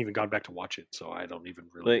because I haven't even gone back to watch it, so I don't even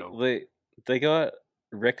really like know. they got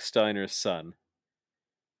Rick Steiner's son,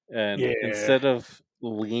 and Yeah, instead of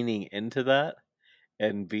leaning into that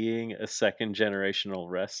and being a second generational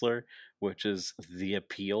wrestler, which is the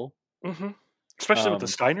appeal, hmm especially with the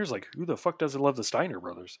um, Steiners. Like, who the fuck doesn't love the Steiner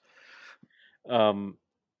brothers? um,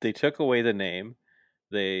 they took away the name.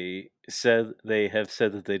 They have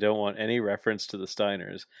said that they don't want any reference to the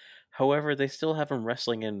Steiners. However, they still have him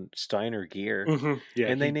wrestling in Steiner gear, Yeah,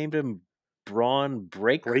 and they he named him Braun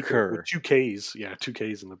breaker with Breaker. 2 Ks. Yeah, 2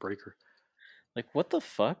 Ks in the breaker. Like, what the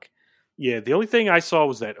fuck? Yeah, the only thing I saw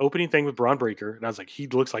was that opening thing with Braun Breaker, and I was like, he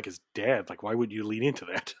looks like his dad. Like, why would you lean into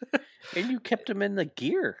that? And you kept him in the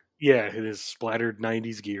gear. Yeah, in his splattered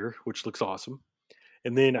 '90s gear, which looks awesome.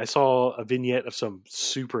 And then I saw a vignette of some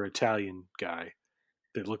super Italian guy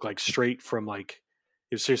that looked like straight from like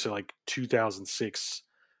it was seriously like 2006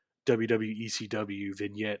 WWE ECW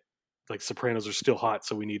vignette. Like Sopranos are still hot,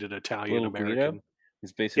 so we need an Italian Little Guido. American.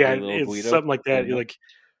 He's Yeah, basically Little it's Guido something like that. grown up. Like,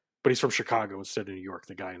 but he's from Chicago instead of New York.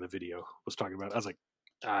 The guy in the video was talking about. I was like,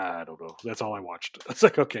 I don't know. That's all I watched. I was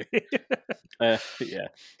like, okay. Yeah,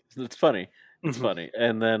 it's funny. It's Hmm. funny.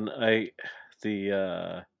 And then the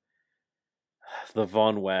uh, the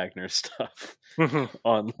Von Wagner stuff Hmm.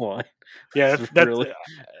 online Yeah, is that's. really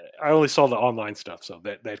I only saw the online stuff, so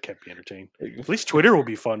that kept me entertained. At least Twitter will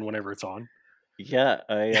be fun whenever it's on. yeah.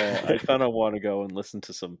 I kind of want to go and listen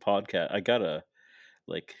to some podcast. I gotta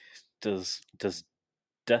like does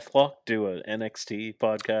Deathlock do an NXT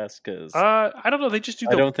podcast? Because I don't know. They just do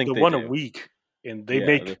I don't the think they one a do. week, and they Yeah,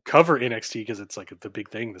 make cover NXT because it's like the big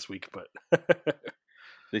thing this week. But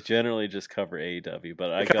they generally just cover AEW. But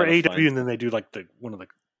they I cover gotta AEW, find. and then they do like the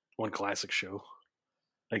one classic show.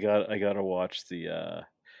 I gotta watch the.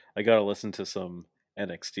 I gotta listen to some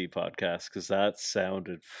NXT podcast because that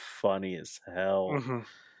sounded funny as hell. Hmm.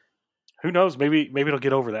 Who knows? Maybe it'll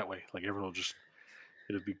get over that way. Like everyone will just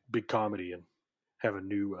it'll be big comedy and have a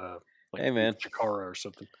new like Hey new man, Chikara or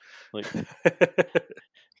something. like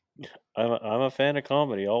I'm a fan of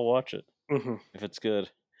comedy. I'll watch it Hmm. if it's good.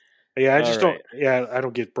 Yeah, I All just don't. right. Yeah, I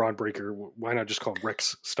don't get Braun Breaker. Why not just call him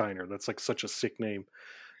Rex Steiner? That's like such a sick name.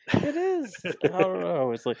 It is. I don't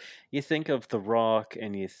know. It's like you think of The Rock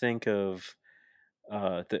and you think of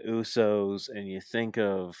the Usos and you think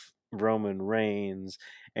of Roman Reigns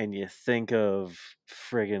and you think of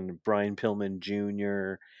friggin' Brian Pillman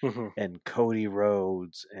Jr. Hmm. and Cody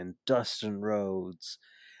Rhodes and Dustin Rhodes,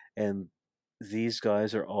 and these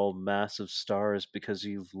guys are all massive stars because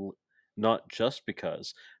not just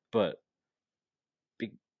but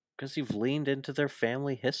because you've leaned into their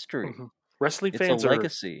family history. Hmm. Wrestling It's a fans are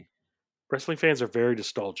legacy. wrestling fans are very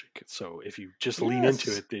nostalgic. So if you just lean into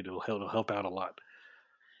Yes. it, it'll help out a lot.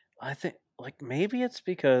 I think like maybe it's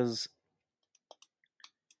because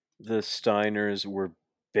the Steiners were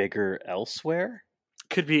bigger elsewhere.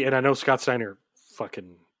 Could be, and I know Scott Steiner,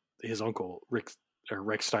 fucking his uncle Rex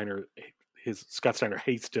Steiner, his Scott Steiner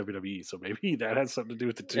hates WWE, so maybe that has something to do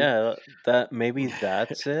with it too. Yeah, that maybe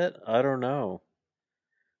that's it. I don't know.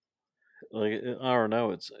 Like I don't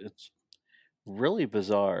know. It's really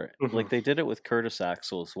bizarre. Hmm. Like they did it with Curtis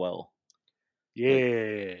Axel as well. Like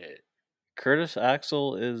Yeah, Curtis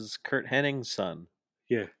Axel is Kurt Henning's son.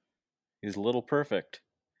 yeah, He's Little Perfect.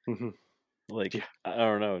 hmm Like yeah. I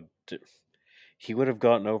don't know. He would have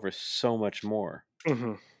gotten over so much more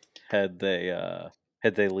Hmm. had they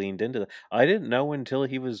had they leaned into that. I didn't know until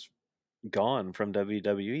he was gone from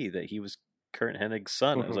WWE, that he was Kurt Hennig's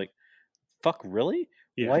son. I was Mhm. like, fuck, really?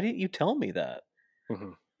 Yeah. Why didn't you tell me that?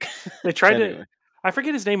 Mhm. They tried to. Anyway, I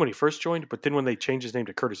forget his name when he first joined, but then when they changed his name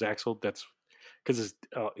to Curtis Axel, that's because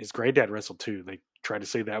his granddad wrestled too. They tried to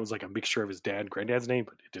say that was like a mixture of his dad and granddad's name,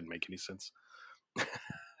 but it didn't make any sense.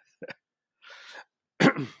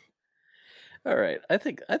 all right. I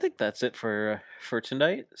think that's it for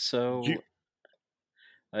tonight. You, So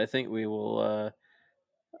I think we will.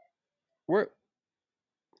 We're.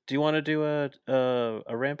 Do you want to do a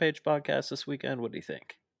Rampage podcast this weekend? What do you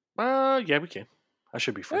think? yeah, we can. I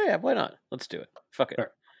should be free. Oh yeah, why not? Let's do it. Fuck it. All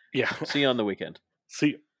right. Yeah. See you on the weekend. See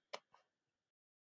you.